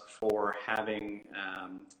prepare us for having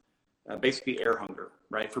basically air hunger,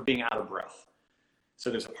 right, for being out of breath. So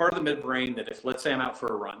there's a part of the midbrain that if, let's say I'm out for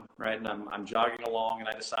a run, right, and I'm jogging along and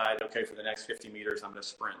I decide, okay, for the next 50 meters, I'm going to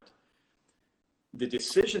sprint. The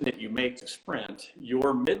decision that you make to sprint,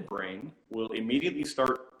 your midbrain will immediately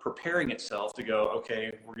start preparing itself to go,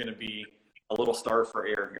 okay, we're going to be a little starved for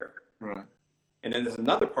air here. Right. And then there's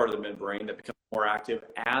another part of the midbrain that becomes more active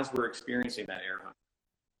as we're experiencing that air hunger.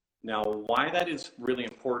 Now, why that is really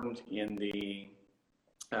important in the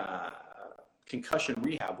concussion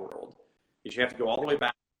rehab world is you have to go all the way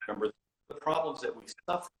back. Remember, the problems that we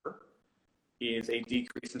suffer is a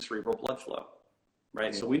decrease in cerebral blood flow,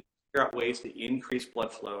 right? So we need to figure out ways to increase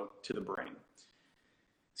blood flow to the brain.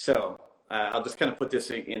 So I'll just kind of put this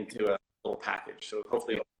into a little package. So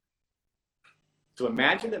hopefully, so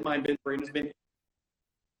imagine that my midbrain has been,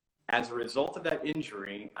 as a result of that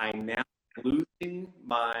injury, I'm now losing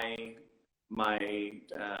my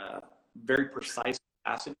very precise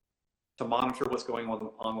capacity to monitor what's going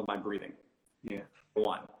on with my breathing. Yeah.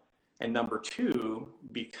 One. And number two,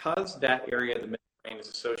 because that area of the midbrain is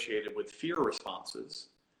associated with fear responses,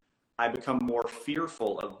 I become more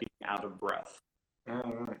fearful of being out of breath. All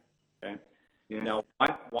right. Okay. Yeah. Now,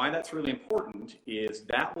 why that's really important is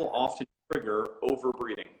that will often trigger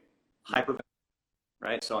overbreathing, hyperventilation,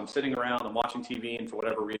 right? So I'm sitting around, I'm watching TV, and for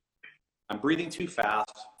whatever reason, I'm breathing too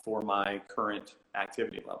fast for my current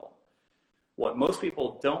activity level. What most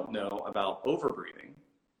people don't know about overbreathing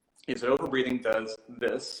is that overbreathing does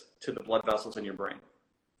this to the blood vessels in your brain.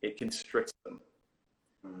 It constricts them.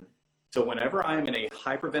 Mm-hmm. So whenever I'm in a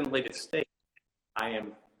hyperventilated state, I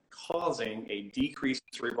am causing a decreased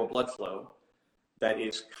cerebral blood flow that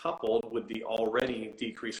is coupled with the already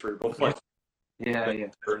decreased cerebral blood flow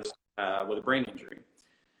with a brain injury.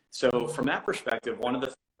 So from that perspective, one of the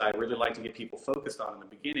things I really like to get people focused on in the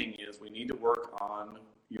beginning is we need to work on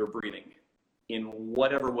your breathing in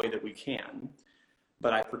whatever way that we can.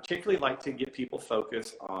 But I particularly like to get people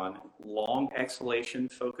focused on long exhalation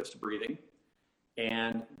focused breathing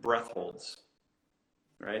and breath holds,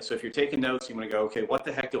 right? So if you're taking notes, you want to go, okay, what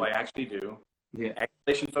the heck do I actually do? Yeah.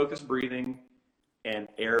 Exhalation focused breathing and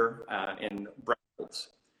air and breath holds.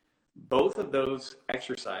 Both of those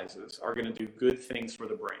exercises are going to do good things for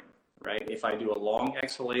the brain, right? If I do a long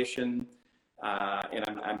exhalation and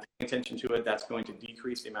I'm paying attention to it, that's going to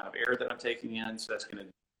decrease the amount of air that I'm taking in. So that's going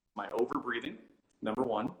to my overbreathing, number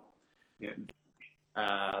one. Yeah.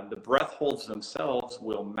 The breath holds themselves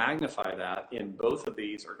will magnify that, and both of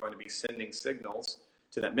these are going to be sending signals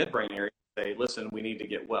to that midbrain area to say, listen, we need to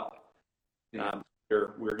get well. Yeah.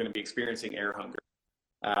 We're going to be experiencing air hunger.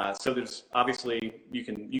 So there's obviously, you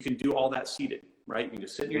can do all that seated, right? You can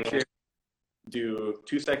just sit in your chair, do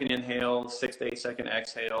 2-second inhale, 6 to 8 second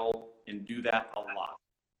exhale, and do that a lot.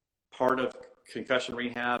 Part of concussion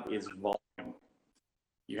rehab is volume.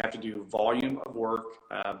 You have to do volume of work,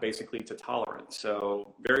 basically to tolerance.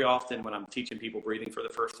 So very often when I'm teaching people breathing for the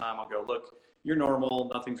first time, I'll go, look, you're normal.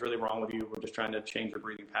 Nothing's really wrong with you. We're just trying to change your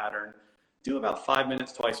breathing pattern. Do about 5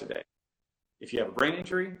 minutes twice a day. If you have a brain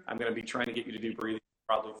injury, I'm going to be trying to get you to do breathing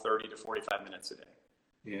probably 30 to 45 minutes a day.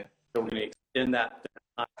 Yeah. So we're going to extend that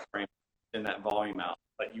time frame, extend that volume out.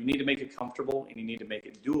 But you need to make it comfortable and you need to make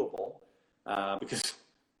it doable, because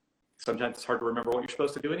sometimes it's hard to remember what you're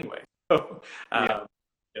supposed to do anyway. So,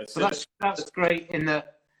 so that's great in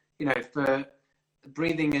that, for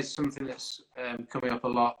breathing is something that's coming up a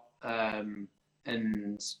lot,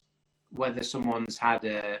 and whether someone's had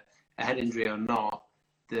a head injury or not,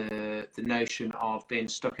 the notion of being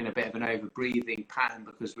stuck in a bit of an over breathing pattern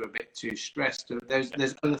because we're a bit too stressed.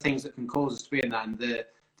 There's other things that can cause us to be in that, and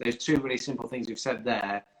those two really simple things you've said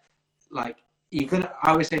there, like I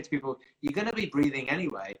always say to people, you're gonna be breathing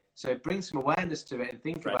anyway, so bring some awareness to it and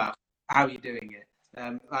think about how you're doing it.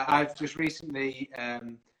 I've just recently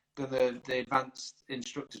done the advanced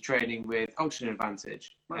instructor training with Oxygen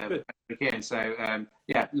Advantage. And so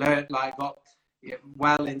learned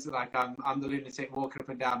well into I'm the lunatic walking up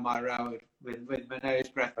and down my road with my nose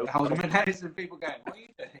breath, holding my nose, and people going, "What are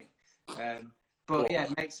you doing?" But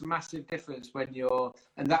it makes a massive difference when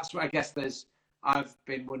and that's what I guess I've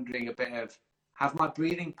been wondering a bit of, have my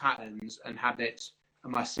breathing patterns and habits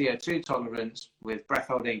and my CO2 tolerance with breath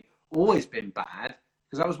holding always been bad?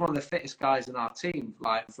 Because I was one of the fittest guys in our team,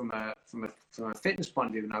 like from a fitness point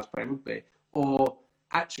of view when I was playing rugby. Or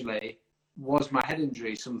actually, was my head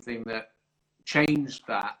injury something that changed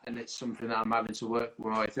that, and it's something that I'm having to work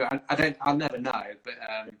my way through? I'll never know, but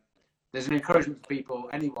there's an encouragement for people,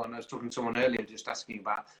 anyone. I was talking to someone earlier just asking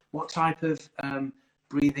about what type of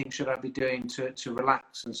breathing should I be doing to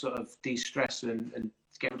relax and sort of de-stress and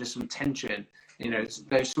get rid of some tension. Those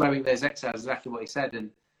slowing those exhales, exactly what he said.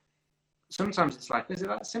 And sometimes it's like, is it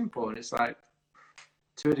that simple? And it's like,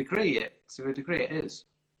 to a degree it is.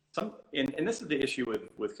 And this is the issue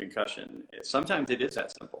with concussion. Sometimes it is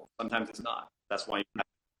that simple. Sometimes it's not. That's why you have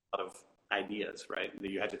a lot of ideas, right?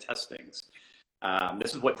 That you had to test things.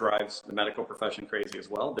 This is what drives the medical profession crazy as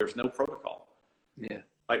well. There's no protocol. Yeah.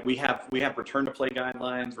 Like we have return to play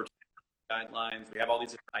guidelines, We have all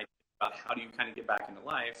these different ideas about how do you kind of get back into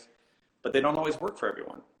life, but they don't always work for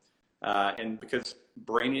everyone. And because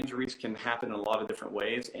brain injuries can happen in a lot of different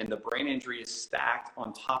ways, and the brain injury is stacked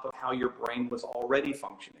on top of how your brain was already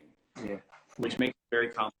functioning, which makes it very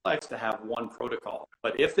complex to have one protocol.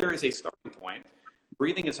 But if there is a starting point,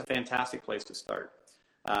 breathing is a fantastic place to start.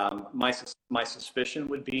 My suspicion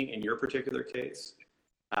would be, in your particular case,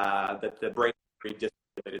 that the brain injury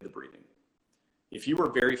disregulated the breathing. If you were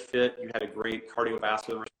very fit, you had a great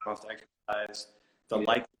cardiovascular response to exercise, the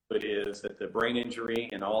likelihood is that the brain injury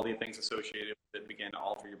and all the things associated with it began to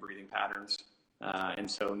alter your breathing patterns. And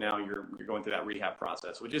so now you're going through that rehab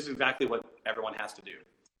process, which is exactly what everyone has to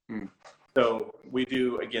do. So we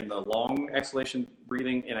do, again, the long exhalation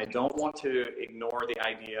breathing, and I don't want to ignore the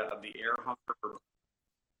idea of the air hunger.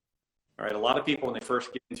 All right, a lot of people, when they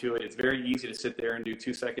first get into it, it's very easy to sit there and do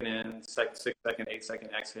 2 second in, 6 second, 8 second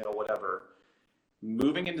exhale, whatever.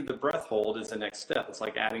 Moving into the breath hold is the next step. It's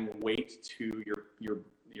like adding weight to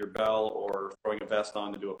your bell or throwing a vest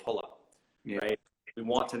on to do a pull-up, right? We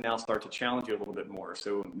want to now start to challenge you a little bit more.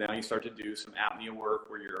 So now you start to do some apnea work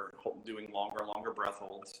where you're doing longer and longer breath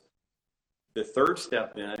holds. The third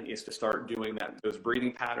step then is to start doing those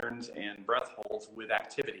breathing patterns and breath holds with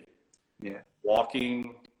activity.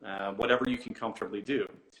 Walking, whatever you can comfortably do.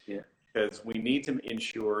 Because we need to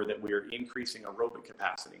ensure that we are increasing aerobic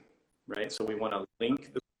capacity, right? So we want to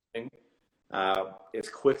link the breathing as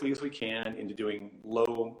quickly as we can into doing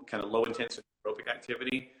low intensity aerobic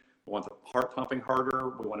activity. We want the heart pumping harder.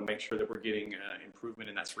 We want to make sure that we're getting improvement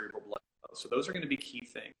in that cerebral blood flow. So those are going to be key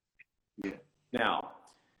things. Now,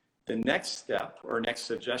 the next step or next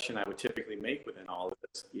suggestion I would typically make within all of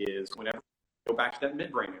this is whenever we go back to that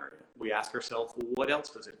midbrain area, we ask ourselves, well, what else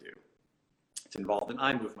does it do? It's involved in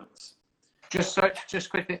eye movements. Just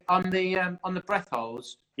quickly on the breath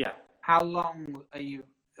holds. How long are you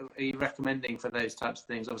recommending for those types of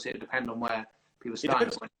things? Obviously, it would depend on where people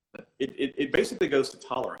start. It basically goes to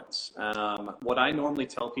tolerance. What I normally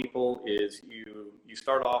tell people is you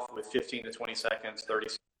start off with 15 to 20 seconds, 30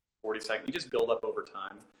 seconds, 40 seconds. You just build up over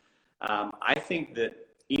time. I think that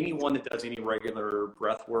anyone that does any regular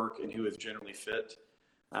breath work and who is generally fit,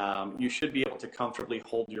 you should be able to comfortably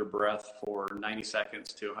hold your breath for 90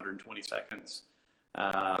 seconds to 120 seconds,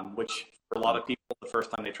 which for a lot of people, the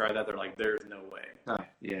first time they try that, they're like, there's no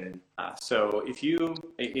way. So if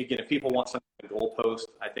people want something like a goalpost,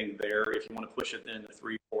 I think if you want to push it then to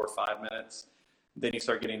 3, 4, 5 minutes, then you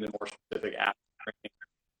start getting the more specific app training.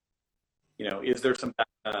 is there some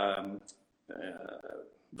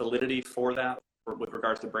validity for that with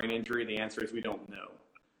regards to brain injury? The answer is we don't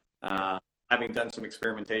know. Having done some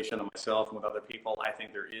experimentation on myself and with other people, I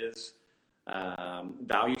think there is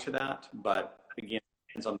value to that, but again, it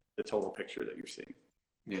depends on the total picture that you're seeing.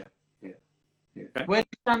 Yeah. Okay. Where do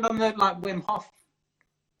you stand on the Wim Hof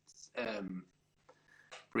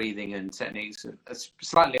breathing and techniques?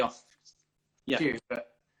 Slightly off cue,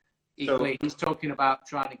 but equally, he's talking about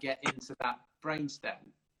trying to get into that brainstem.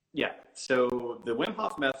 Yeah. So the Wim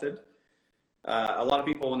Hof method, a lot of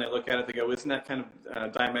people, when they look at it, they go, isn't that kind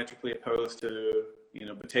of diametrically opposed to,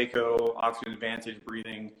 Buteyko, oxygen advantage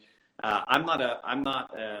breathing? I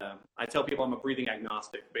tell people I'm a breathing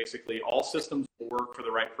agnostic. Basically, all systems will work for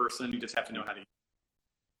the right person. You just have to know how to use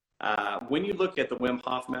it. When you look at the Wim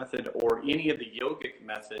Hof method or any of the yogic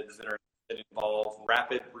methods that involve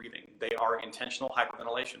rapid breathing, they are intentional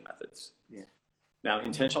hyperventilation methods. Yeah. Now,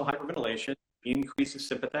 intentional hyperventilation increases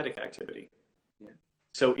sympathetic activity. Yeah.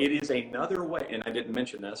 So it is another way, and I didn't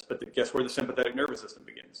mention this, but guess where the sympathetic nervous system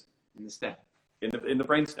begins? In the stem. In the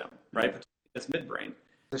brainstem, right? Yeah. It's midbrain.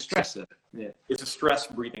 The stressor. Yeah. It's a stress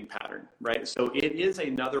breathing pattern, right? So it is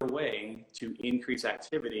another way to increase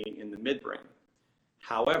activity in the midbrain.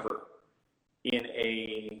 However, in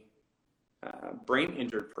a brain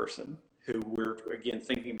injured person who we're, again,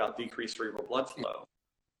 thinking about decreased cerebral blood flow,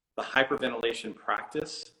 the hyperventilation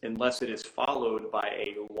practice, unless it is followed by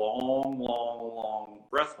a long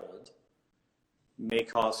breath hold, may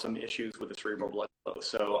cause some issues with the cerebral blood flow.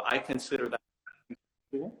 So I consider that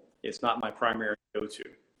tool. It's not my primary go-to.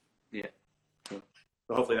 Yeah. So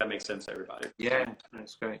hopefully that makes sense to everybody. Yeah,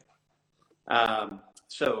 that's great.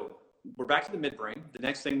 So we're back to the midbrain. The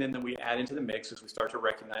next thing then that we add into the mix is we start to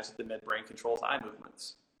recognize that the midbrain controls eye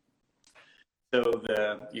movements. So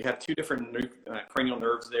you have two different cranial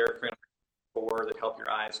nerves there, cranial nerve 4, that help your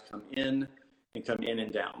eyes come in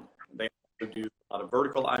and down. They also do a lot of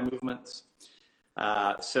vertical eye movements.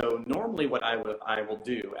 So normally what I will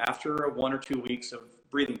do after 1 or 2 weeks of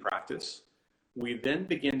breathing practice, we then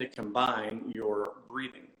begin to combine your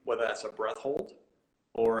breathing, whether that's a breath hold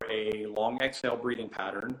or a long exhale breathing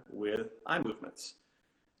pattern with eye movements.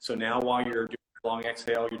 So now while you're doing long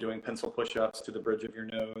exhale, you're doing pencil push-ups to the bridge of your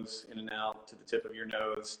nose, in and out to the tip of your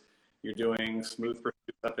nose. You're doing smooth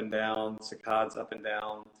pursuits up and down, saccades up and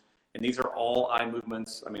down. And these are all eye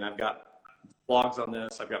movements. I mean, I've got blogs on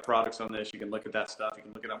this. I've got products on this. You can look at that stuff. You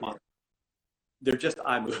can look it up on. They're just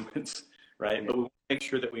eye movements, right? But we make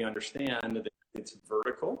sure that we understand that it's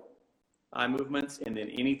vertical eye movements and then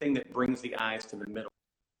anything that brings the eyes to the middle.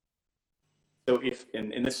 So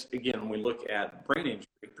and this, again, when we look at brain injury,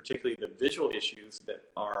 particularly the visual issues that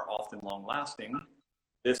are often long-lasting,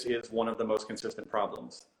 this is one of the most consistent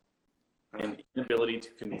problems. And inability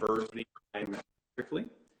to converge the eye metrically.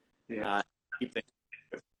 Keep things.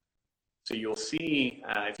 So you'll see,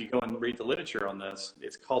 if you go and read the literature on this,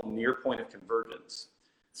 it's called near point of convergence.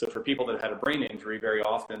 So for people that have had a brain injury, very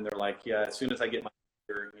often they're like, yeah, as soon as I get my,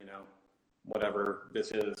 whatever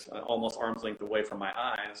this is, almost arm's length away from my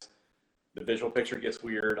eyes, the visual picture gets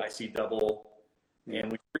weird. I see double. And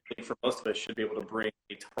we really, for most of us, should be able to bring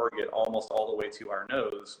a target almost all the way to our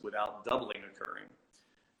nose without doubling occurring.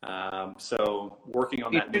 So working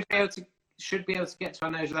on that. Should be able to get to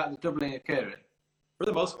our nose without the doubling occurring. For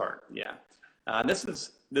the most part, yeah. This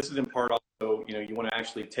is in part also, you want to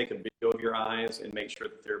actually take a video of your eyes and make sure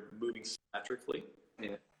that they're moving symmetrically.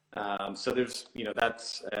 Yeah. So there's,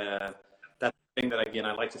 that's the thing that, again,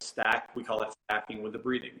 I like to stack. We call that stacking with the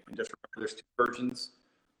breathing. And just remember, there's two versions,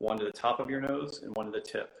 one to the top of your nose and one to the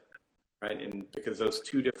tip, right? And because those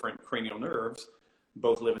two different cranial nerves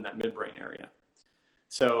both live in that midbrain area.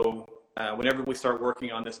 So whenever we start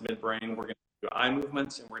working on this midbrain, we're going to do eye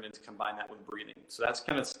movements and we're going to combine that with breathing. So that's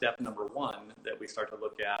kind of step number 1 that we start to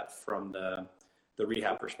look at from the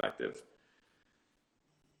rehab perspective.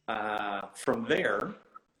 From there,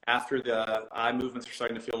 after the eye movements are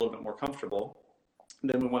starting to feel a little bit more comfortable,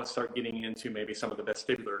 then we want to start getting into maybe some of the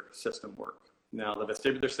vestibular system work. Now, the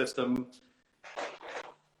vestibular system,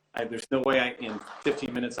 there's no way in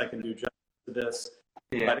 15 minutes I can do justice to this.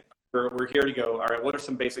 Yeah. But we're here to go, all right, what are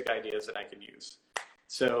some basic ideas that I can use?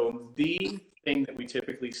 So the thing that we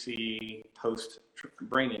typically see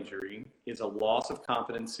post-brain injury is a loss of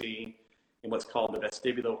competency in what's called the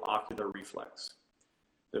vestibulo-ocular reflex.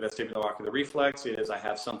 The vestibulo-ocular reflex is I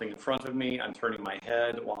have something in front of me, I'm turning my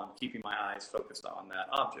head while I'm keeping my eyes focused on that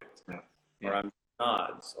object. Yeah. Or I'm doing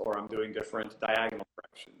nods, or I'm doing different diagonal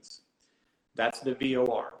corrections. That's the VOR,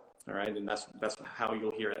 all right? And that's how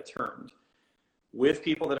you'll hear it termed. With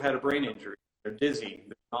people that have had a brain injury, they're dizzy,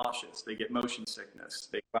 they're nauseous, they get motion sickness,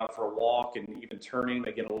 they go out for a walk, and even turning,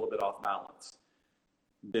 they get a little bit off balance.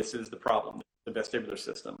 This is the problem, the vestibular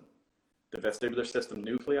system. The vestibular system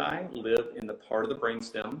nuclei live in the part of the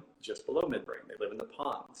brainstem just below midbrain. They live in the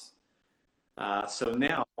pons. So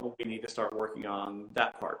now we need to start working on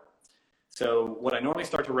that part. So what I normally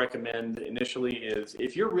start to recommend initially is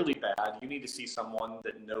if you're really bad, you need to see someone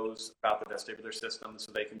that knows about the vestibular system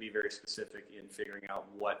so they can be very specific in figuring out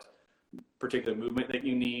what particular movement that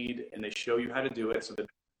you need, and they show you how to do it so that.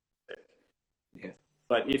 Yeah.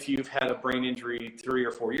 But if you've had a brain injury 3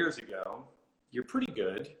 or 4 years ago, you're pretty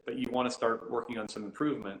good, but you want to start working on some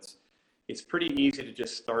improvements. It's pretty easy to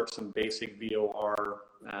just start some basic VOR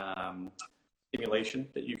stimulation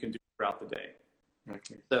that you can do throughout the day.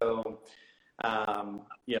 Okay. So,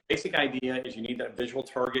 basic idea is you need that visual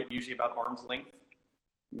target, usually about arm's length,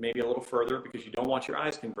 maybe a little further, because you don't want your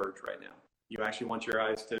eyes converged right now. You actually want your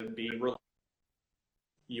eyes to be relaxed.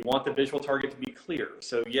 You want the visual target to be clear.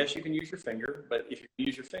 So yes, you can use your finger, but if you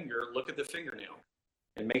use your finger, look at the fingernail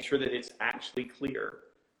and make sure that it's actually clear.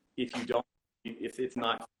 If it's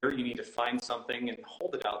not clear, you need to find something and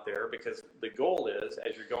hold it out there, because the goal is,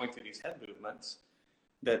 as you're going through these head movements,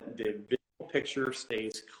 that the visual picture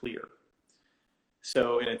stays clear.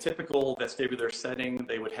 So in a typical vestibular setting,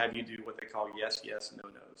 they would have you do what they call yes, yes, no,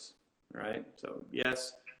 no's, right? So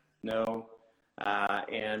yes, no,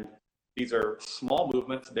 and these are small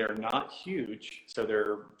movements. They're not huge, so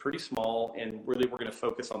they're pretty small, and really we're going to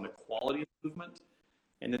focus on the quality of the movement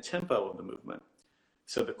and the tempo of the movement.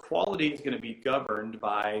 So the quality is going to be governed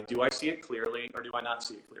by, do I see it clearly or do I not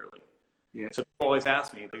see it clearly? Yeah. So people always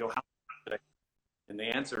ask me, they go, how fast did I? And the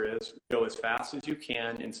answer is, go as fast as you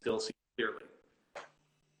can and still see clearly.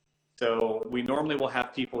 So we normally will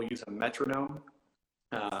have people use a metronome.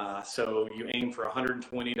 So you aim for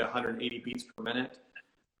 120 to 180 beats per minute.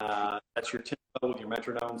 That's your tempo with your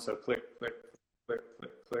metronome. So click, click, click,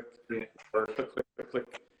 click, click, Yeah. or click, click, click,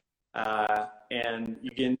 click. And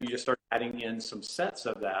again, you just start adding in some sets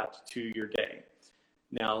of that to your day.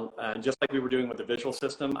 Now, just like we were doing with the visual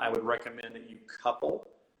system, I would recommend that you couple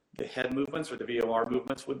the head movements or the VOR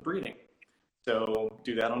movements with breathing. So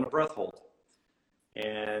do that on a breath hold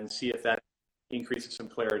and see if that increases some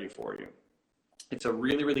clarity for you. It's a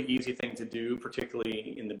really, really easy thing to do,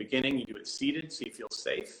 particularly in the beginning. You do it seated so you feel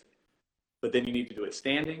safe, but then you need to do it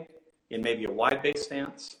standing in maybe a wide base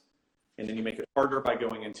stance. And then you make it harder by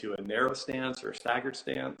going into a narrow stance or a staggered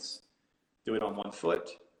stance. Do it on one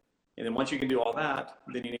foot. And then once you can do all that,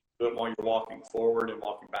 then you need to do it while you're walking forward and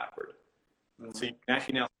walking backward. Mm-hmm. So you can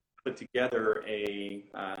actually now put together a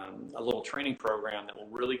little training program that will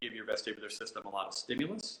really give your vestibular system a lot of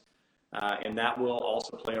stimulus. And that will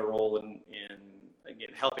also play a role in again,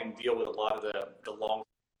 helping deal with a lot of the long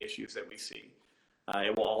issues that we see.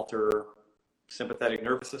 It will alter sympathetic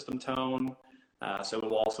nervous system tone. So it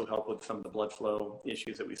will also help with some of the blood flow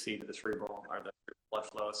issues that we see to the cerebral or the blood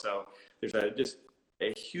flow. So there's just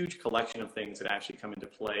a huge collection of things that actually come into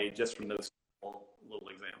play just from those little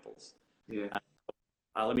examples. Yeah.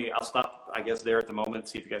 I'll stop, I guess, there at the moment,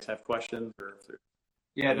 see if you guys have questions.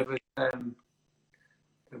 Yeah, there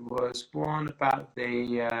was one about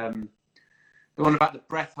the one about the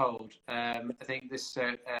breath hold. I think this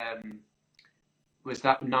was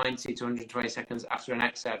that 90 to 120 seconds after an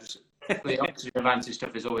exhale. The oxygen advantage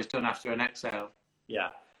stuff is always done after an exhale. Yeah.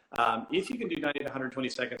 If you can do 90 to 120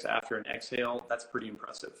 seconds after an exhale, that's pretty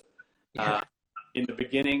impressive. Yeah. In the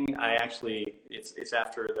beginning, it's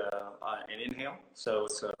after an inhale. So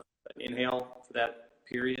it's an inhale for that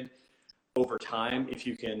period. Over time, if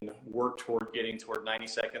you can work toward getting toward 90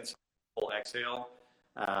 seconds full exhale,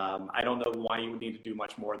 I don't know why you would need to do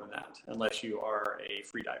much more than that unless you are a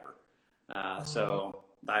free diver. So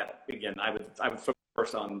that, again, I would focus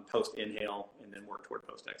first on post inhale and then work toward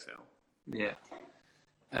post exhale. Yeah.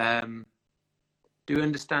 Do you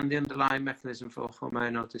understand the underlying mechanism for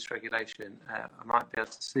hormonal dysregulation? I might be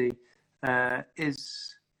able to see.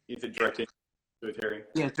 Is it direct injury to the pituitary?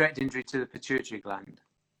 Yeah, direct injury to the pituitary gland.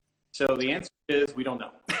 So the answer is we don't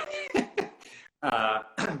know.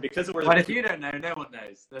 Because of where But if you don't know, no one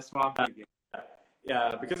knows. That's why I'm thinking.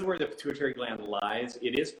 Because of where the pituitary gland lies,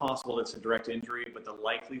 it is possible it's a direct injury, but the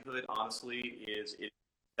likelihood, honestly, is it's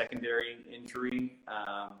secondary injury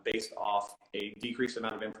based off a decreased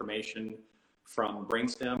amount of information from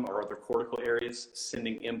brainstem or other cortical areas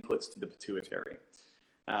sending inputs to the pituitary.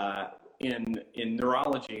 In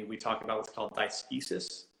neurology, we talk about what's called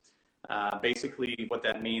dysthesis. Basically, what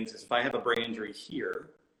that means is if I have a brain injury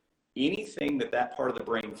here, anything that part of the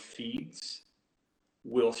brain feeds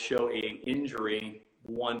will show an injury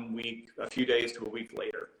 1 week, a few days to a week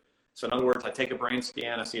later. So in other words, I take a brain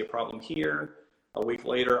scan, I see a problem here. A week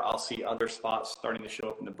later, I'll see other spots starting to show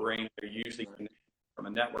up in the brain. They're usually connected from a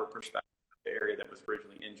network perspective to the area that was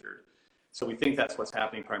originally injured. So we think that's what's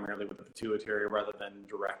happening primarily with the pituitary rather than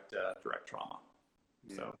direct trauma.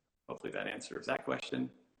 Yeah. So hopefully that answers that question.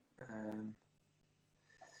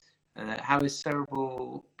 How is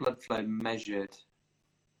cerebral blood flow measured?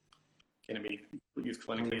 Can it be used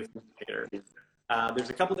clinically as an indicator? There's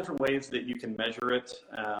a couple different ways that you can measure it.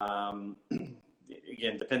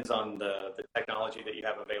 Again, depends on the technology that you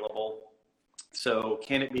have available. So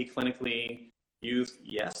can it be clinically used?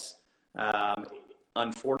 Yes.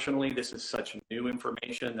 Unfortunately, this is such new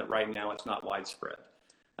information that right now it's not widespread.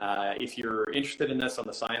 If you're interested in this on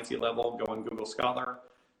the sciencey level, go on Google Scholar,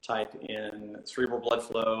 type in cerebral blood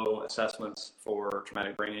flow assessments for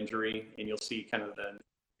traumatic brain injury, and you'll see kind of the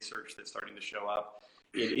research that's starting to show up.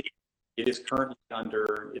 It is currently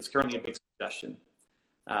a big suggestion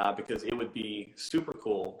because it would be super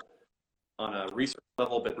cool on a research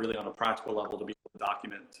level, but really on a practical level to be able to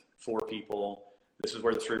document for people, this is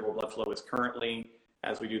where the cerebral blood flow is currently.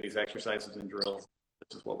 As we do these exercises and drills,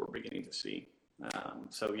 this is what we're beginning to see.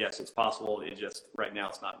 So yes, it's possible. It just, right now,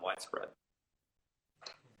 it's not widespread.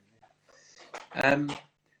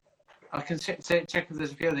 I can check if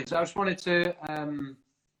there's a few other things. I just wanted to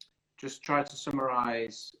just try to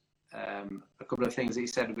summarize a couple of things that you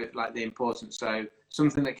said, a bit like the importance. So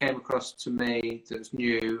something that came across to me that's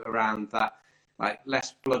new around that, like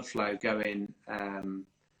less blood flow going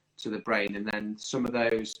to the brain, and then some of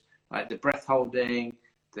those, like the breath holding,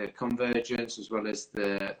 the convergence, as well as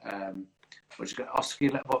the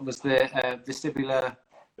what was the vestibular?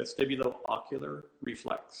 Vestibulo-ocular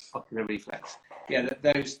reflex. Ocular reflex. Yeah,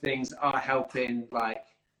 those things are helping, like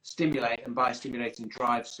stimulate, and by stimulating,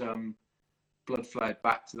 drive some blood flow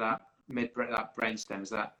back to that that brainstem. Is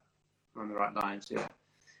that on the right lines? Yeah.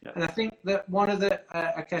 And I think that one of the,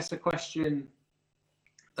 I guess, the question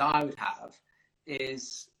that I would have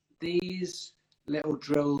is these little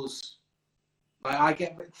drills. Like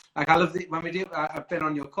I love it when we do. I've been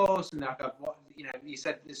on your course, and you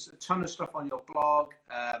said there's a ton of stuff on your blog,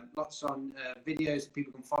 lots on videos that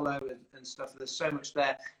people can follow and stuff. There's so much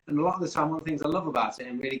there, and a lot of the time, one of the things I love about it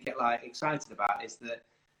and really get like excited about is that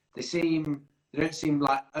they don't seem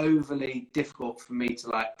like overly difficult for me to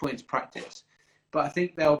like put into practice. But I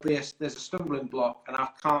think there's a stumbling block, and I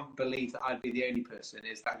can't believe that I'd be the only person.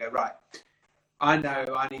 Is that I go, right? I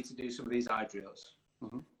know I need to do some of these eye drills.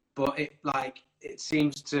 Mm-hmm. But it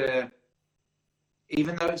seems to,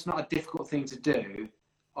 even though it's not a difficult thing to do,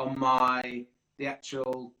 on the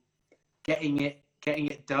actual getting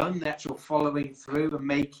it done, the actual following through and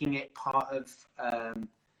making it part of,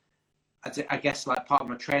 I guess like part of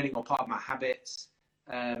my training or part of my habits,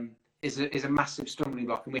 is a massive stumbling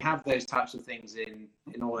block. And we have those types of things in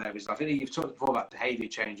all areas. I think you've talked before about behavior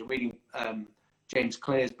change. I'm reading James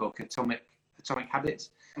Clear's book, Atomic Habits.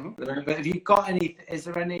 Mm-hmm. But have you got any? Is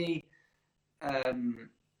there any?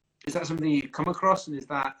 Is that something you've come across? And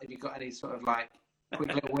have you got any sort of like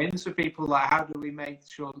quick little wins for people? Like, how do we make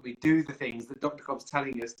sure that we do the things that Dr. Cobb's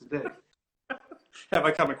telling us to do? Have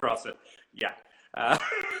I come across it? Yeah.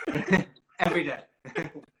 Every day.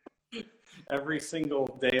 Every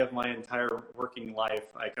single day of my entire working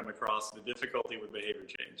life, I come across the difficulty with behavior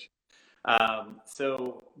change.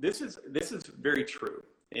 So this is very true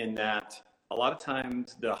in that a lot of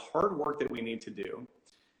times the hard work that we need to do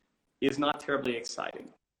is not terribly exciting,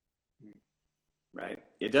 right?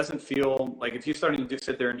 It doesn't feel like if you're starting to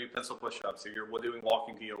sit there and do pencil push-ups or you're doing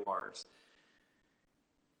walking PORs,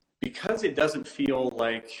 because it doesn't feel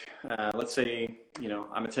like, let's say,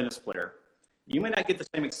 I'm a tennis player. You may not get the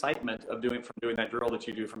same excitement of doing that drill that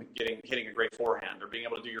you do from hitting a great forehand or being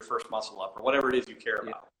able to do your first muscle up or whatever it is you care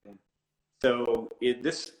about. Yeah. So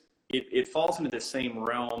it falls into the same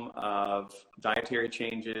realm of dietary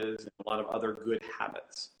changes and a lot of other good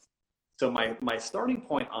habits. So my starting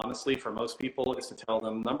point, honestly, for most people is to tell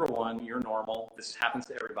them, number one, you're normal. This happens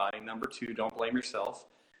to everybody. Number two, don't blame yourself.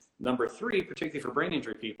 Number three, particularly for brain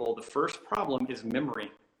injury people, the first problem is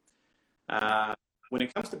memory. When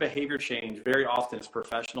it comes to behavior change, very often as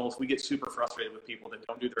professionals, we get super frustrated with people that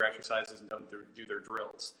don't do their exercises and don't do their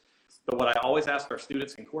drills. But what I always ask our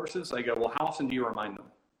students in courses, I go, well, how often do you remind them?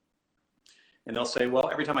 And they'll say, well,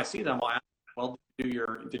 every time I see them, I'll ask, well, did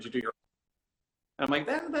you do your? And I'm like,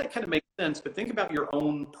 that kind of makes sense, but think about your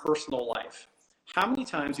own personal life. How many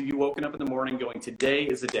times have you woken up in the morning going, today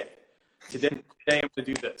is the day. Today I'm going to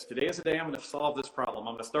do this. Today is the day I'm going to solve this problem.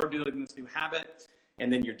 I'm going to start doing this new habit.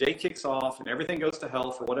 And then your day kicks off and everything goes to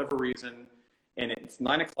hell for whatever reason. And it's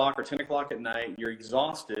 9 o'clock or 10 o'clock at night. You're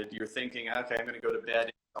exhausted. You're thinking, okay, I'm going to go to bed.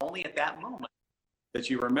 It's only at that moment that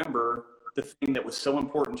you remember the thing that was so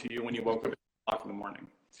important to you when you woke up at o'clock in the morning.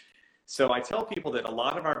 So I tell people that a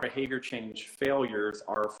lot of our behavior change failures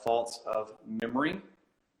are faults of memory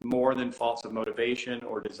more than faults of motivation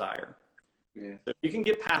or desire. Yeah. So if you can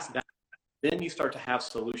get past that, then you start to have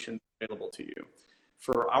solutions available to you.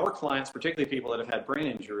 For our clients, particularly people that have had brain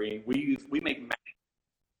injury, we make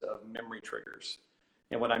masks of memory triggers.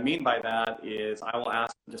 And what I mean by that is I will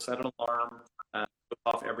ask them to set an alarm, goes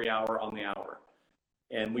off every hour on the hour.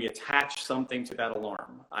 And we attach something to that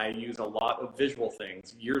alarm. I use a lot of visual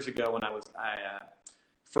things. Years ago when I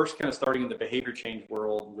first kind of starting in the behavior change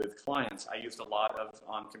world with clients, I used a lot of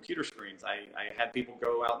on computer screens. I had people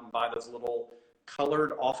go out and buy those little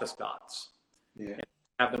colored office dots. Yeah. And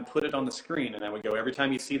have them put it on the screen, and I would go, every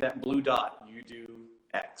time you see that blue dot, you do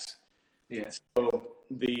X. Yeah. So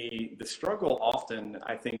the struggle often,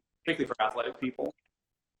 I think, particularly for athletic people,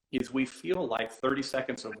 is we feel like 30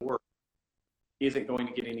 seconds of work isn't going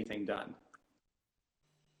to get anything done.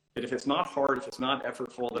 But if it's not hard, if it's not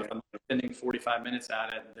effortful, if I'm spending 45 minutes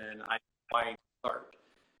at it, then I start.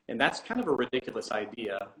 And that's kind of a ridiculous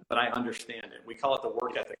idea, but I understand it. We call it the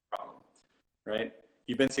work ethic problem, right?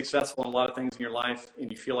 You've been successful in a lot of things in your life,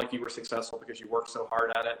 and you feel like you were successful because you worked so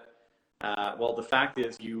hard at it. Well, the fact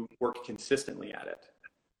is you work consistently at it.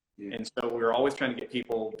 Yeah. And so we're always trying to get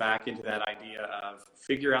people back into that idea of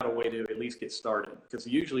figure out a way to at least get started. Because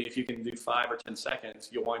usually if you can do 5 or 10 seconds,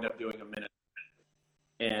 you'll wind up doing a minute.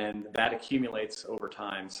 And that accumulates over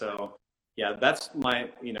time. So yeah, that's my,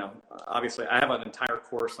 obviously I have an entire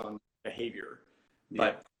course on behavior,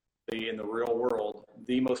 but in the real world,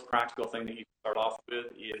 the most practical thing that you can start off with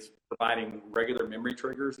is providing regular memory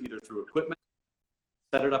triggers, either through equipment,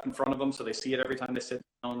 set it up in front of them so they see it every time they sit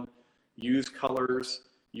down, use colors,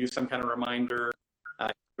 use some kind of reminder.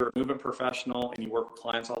 If you're a movement professional and you work with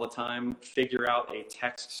clients all the time, figure out a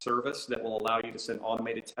text service that will allow you to send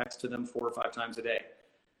automated text to them 4 or 5 times a day.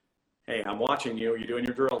 Hey, I'm watching you, you're doing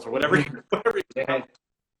your drills or whatever you do,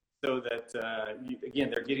 so that, again,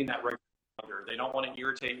 they're getting that regular reminder. They don't want to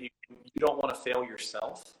irritate you. You don't want to fail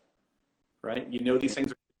yourself, right? You know these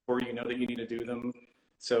things are for you know that you need to do them.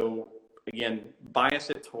 So again, bias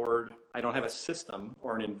it toward, I don't have a system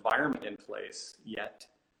or an environment in place yet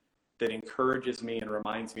that encourages me and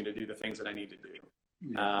reminds me to do the things that I need to do.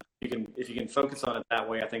 Yeah. If you can focus on it that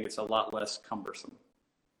way, I think it's a lot less cumbersome.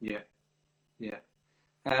 Yeah.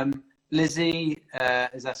 Lizzie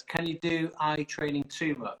is asked, can you do eye training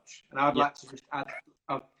too much? And I'd like to just add,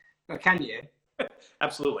 can you?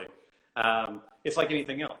 Absolutely. It's like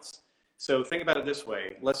anything else. So think about it this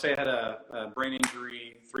way. Let's say I had a brain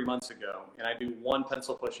injury 3 months ago, and I do 1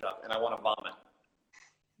 pencil push-up, and I want to vomit.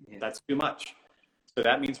 Yeah. That's too much. So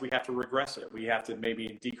that means we have to regress it. We have to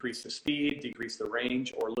maybe decrease the speed, decrease the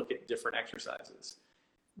range, or look at different exercises.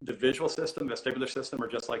 The visual system, vestibular system, are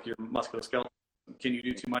just like your musculoskeletal. Can you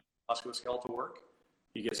do too much musculoskeletal work?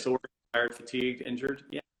 You get sore, tired, fatigued, injured?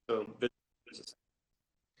 Yeah. So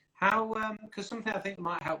how, because something I think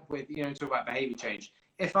might help with, talk about behavior change.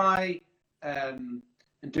 If I am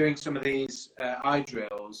doing some of these eye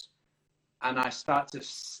drills and I start to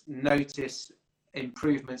notice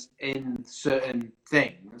improvements in certain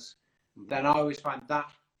things, then I always find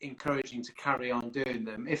that encouraging to carry on doing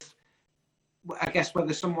them. I guess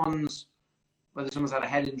whether someone's had a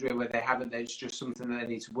head injury or whether they haven't, it's just something that they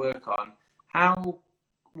need to work on.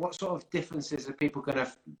 What sort of differences are people going to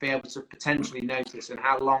be able to potentially notice, and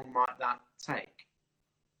how long might that take?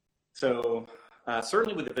 So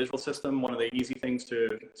certainly with the visual system, one of the easy things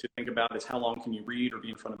to think about is how long can you read or be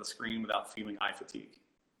in front of a screen without feeling eye fatigue.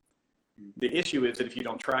 The issue is that if you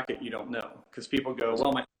don't track it, you don't know, because people go,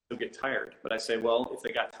 well, my will get tired. But I say, well, if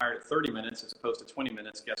they got tired at 30 minutes as opposed to 20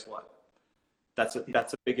 minutes, guess what? That's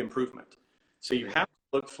a big improvement. So you have to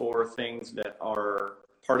look for things that are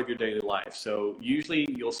part of your daily life. So usually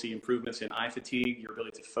you'll see improvements in eye fatigue, your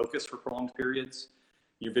ability to focus for prolonged periods.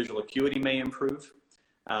 Your visual acuity may improve.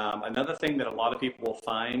 Another thing that a lot of people will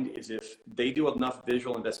find is if they do enough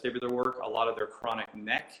visual and vestibular work, a lot of their chronic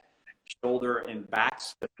neck, shoulder, and back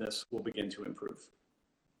stiffness will begin to improve.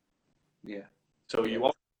 Yeah. So you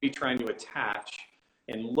also be trying to attach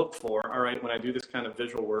and look for, all right, when I do this kind of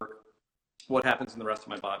visual work, what happens in the rest of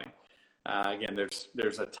my body? Again,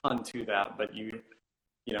 there's a ton to that, but you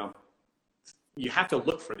have to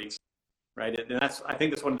look for these, right? And I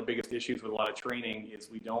think that's one of the biggest issues with a lot of training is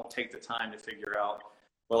we don't take the time to figure out,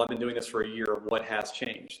 well, I've been doing this for a year, what has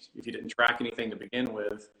changed? If you didn't track anything to begin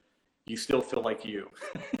with, you still feel like you,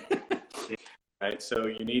 right? So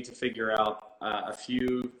you need to figure out a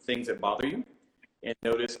few things that bother you and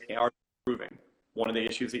notice, are they improving? One of the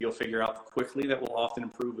issues that you'll figure out quickly that will often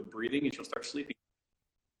improve with breathing is you'll start sleeping.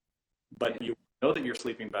 But you know that you're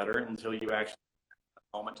sleeping better until you actually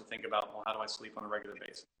moment to think about, well, how do I sleep on a regular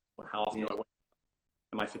basis? Well, how often do I wake up?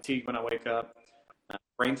 Am I fatigued when I wake up?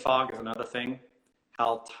 Brain fog is another thing.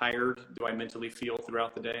 How tired do I mentally feel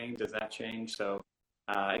throughout the day? Does that change? So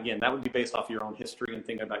again, that would be based off your own history and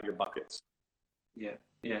thinking about your buckets.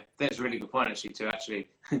 Yeah, that's a really good point actually. To actually,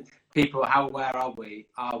 people, how aware are we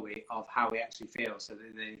of how we actually feel, so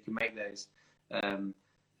that they can make those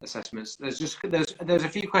assessments. There's a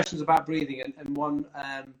few questions about breathing, and one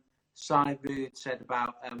Cy Rude said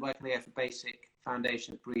about where can they go for basic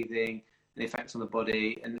foundation of breathing, the effects on the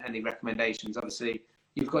body, and any recommendations. Obviously,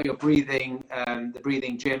 you've got your breathing, the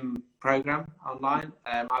breathing gym program online.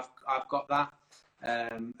 I've got that.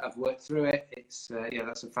 I've worked through it. It's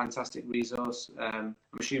that's a fantastic resource. I'm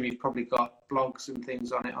assuming you've probably got blogs and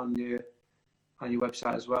things on it on your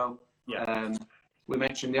website as well. Yeah. We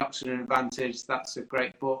mentioned the Oxygen Advantage. That's a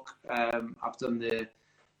great book. I've done the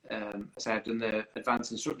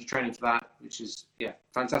advanced instructor training for that, which is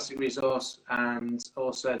fantastic resource, and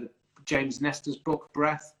also the James Nestor's book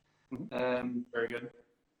Breath. Very good.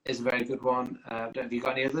 Is a very good one. Have you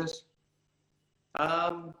got any others?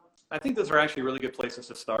 I think those are actually really good places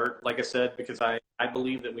to start. Like I said, because I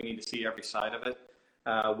believe that we need to see every side of it.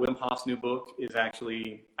 Wim Hof's new book is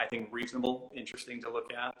actually, I think, reasonable, interesting to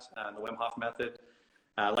look at, the Wim Hof method.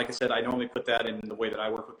 Like I said, I normally put that in the way that I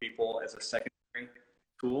work with people as a secondary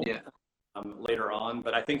tool later on.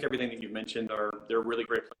 But I think everything that you mentioned they're really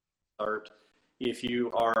great places to start. If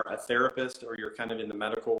you are a therapist or you're kind of in the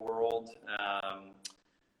medical world,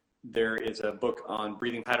 there is a book on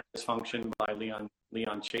breathing pattern dysfunction by Leon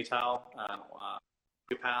Chatow,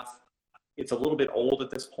 path. It's a little bit old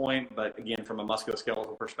at this point, but again, from a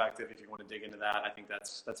musculoskeletal perspective, if you want to dig into that, I think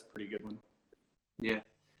that's a pretty good one. Yeah.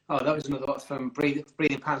 Oh, that was another one from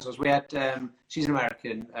breathing patterns. We had she's an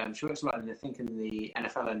American. She works a lot in the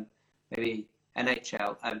NFL and maybe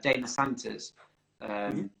NHL. Dana Sanders.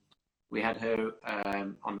 We had her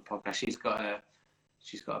on the podcast. She's got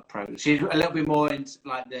a program. She's a little bit more into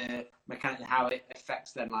like the mechanics, how it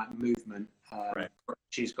affects them, like movement. Right.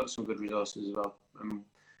 She's got some good resources as well.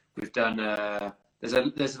 We've done there's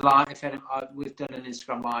a live. We've done an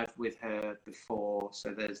Instagram live with her before, so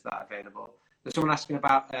there's that available. There's someone asking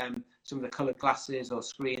about some of the coloured glasses or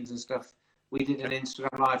screens and stuff. We did an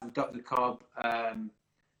Instagram live with Dr. Cobb.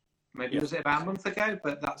 Maybe was it about a month ago?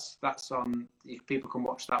 But that's on. People can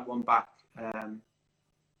watch that one back.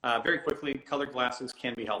 Very quickly, colored glasses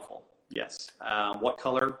can be helpful. Yes. What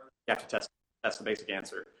color? You have to test. That's the basic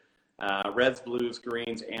answer. Reds, blues,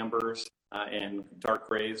 greens, ambers, and dark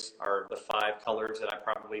grays are the 5 colors that I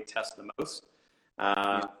probably test the most.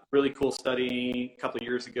 Really cool study a couple of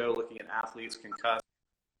years ago looking at athletes concussed.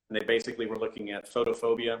 And they basically were looking at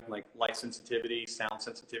photophobia, like light sensitivity, sound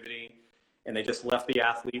sensitivity. And they just left the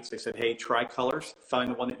athletes. They said, hey, try colors.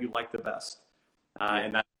 Find the one that you like the best.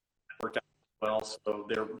 And that worked out well. So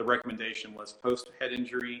the recommendation was post-head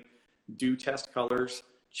injury, do test colors.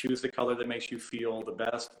 Choose the color that makes you feel the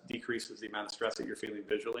best, decreases the amount of stress that you're feeling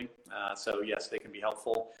visually. So yes, they can be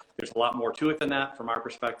helpful. There's a lot more to it than that from our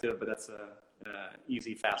perspective, but that's a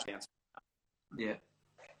easy, fast answer. Yeah.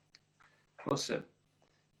 Awesome.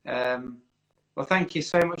 Well, thank you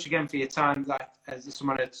so much again for your time. Like, as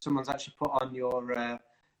someone's actually put on your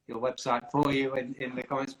website for you in the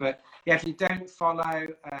comments. But yeah, if you don't follow,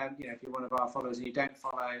 if you're one of our followers and you don't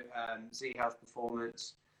follow Z Health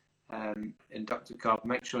Performance and Dr. Cobb,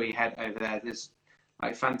 make sure you head over there. There's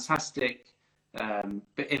like fantastic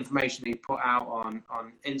information you put out on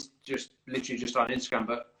just on Instagram,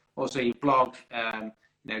 but also your blog.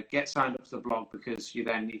 Get signed up to the blog, because you're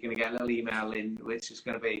going to get a little email in, which is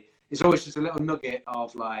going to be, it's always just a little nugget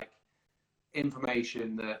of like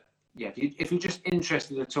information that, if you're just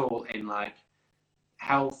interested at all in like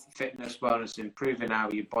health, fitness, wellness, improving how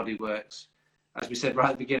your body works, as we said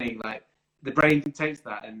right at the beginning, like the brain dictates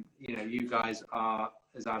that, and you guys are,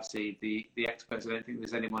 as I've seen, the experts. I don't think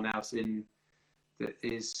there's anyone else that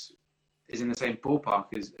is in the same ballpark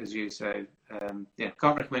as you. So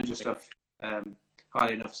can't recommend your stuff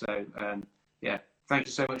highly enough. So thank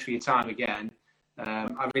you so much for your time again.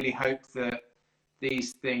 I really hope that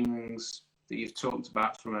these things that you've talked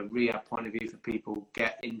about from a rehab point of view for people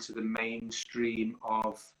get into the mainstream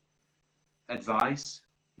of advice.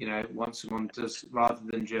 Once someone does, rather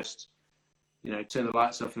than just turn the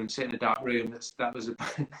lights off and sit in a dark room. That was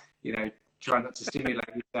try not to stimulate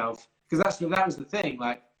yourself, because that was the thing.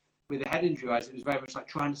 Like with the head injury, it was very much like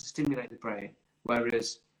trying to stimulate the brain,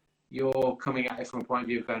 whereas you're coming at it from a point of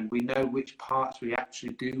view of going, we know which parts we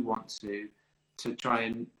actually do want to try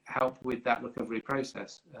and help with that recovery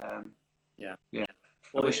process. Well,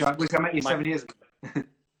 I wish I met you 7 years ago.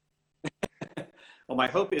 Well, my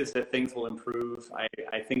hope is that things will improve.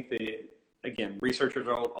 I think that, again, researchers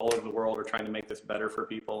all over the world are trying to make this better for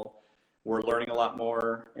people. We're learning a lot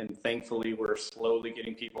more, and thankfully, we're slowly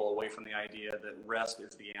getting people away from the idea that rest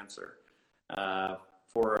is the answer.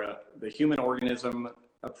 For the human organism,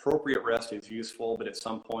 appropriate rest is useful, but at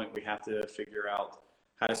some point, we have to figure out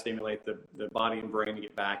how to stimulate the body and brain to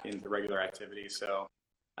get back into regular activity. So,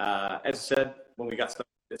 as I said, when we got started,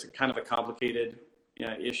 it's a kind of a complicated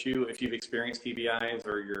issue. If you've experienced TBIs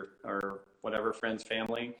or whatever, friends,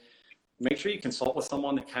 family, make sure you consult with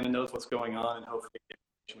someone that kind of knows what's going on, and hopefully the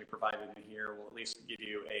information we provided in here will at least give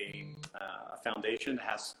you a foundation to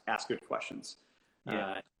ask good questions.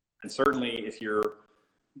 And certainly if you're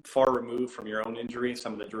far removed from your own injury,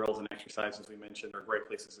 some of the drills and exercises we mentioned are great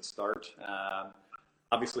places to start.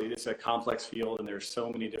 Obviously, it's a complex field, and there's so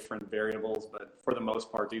many different variables, but for the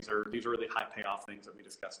most part, these are really high payoff things that we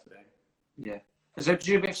discussed today. Yeah. So,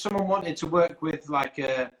 if someone wanted to work with like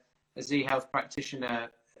a Z Health practitioner,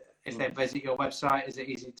 if they visit your website, is it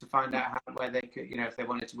easy to find out where they could, if they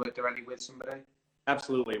wanted to work directly with somebody?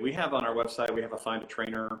 Absolutely. We have on our website, we have a find a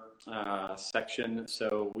trainer section.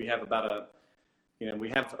 So we have about we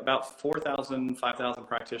have about 4,000, 5,000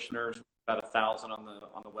 practitioners, about 1,000 on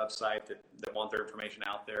the website that want their information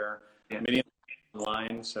out there. Yeah. Many of them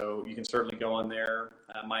online, so you can certainly go on there.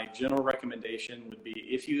 My general recommendation would be,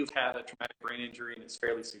 if you've had a traumatic brain injury and it's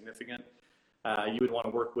fairly significant, you would want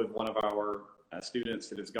to work with one of our students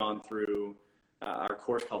that has gone through our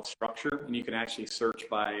course called Structure, and you can actually search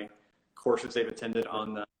by courses they've attended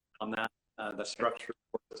on that. The Structure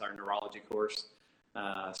course is our neurology course.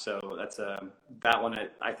 So that's that one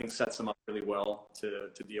I think sets them up really well to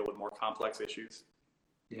deal with more complex issues.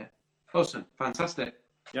 Yeah, awesome, fantastic.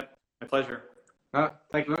 Yep, my pleasure. Well,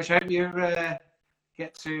 thank you very much. I hope you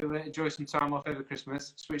get to enjoy some time off over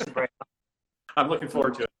Christmas. Switch the brain. I'm looking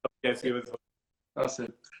forward to it. Hope you guys do as well.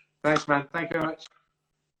 Awesome. Thanks, man. Thank you very much.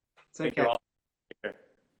 Take care.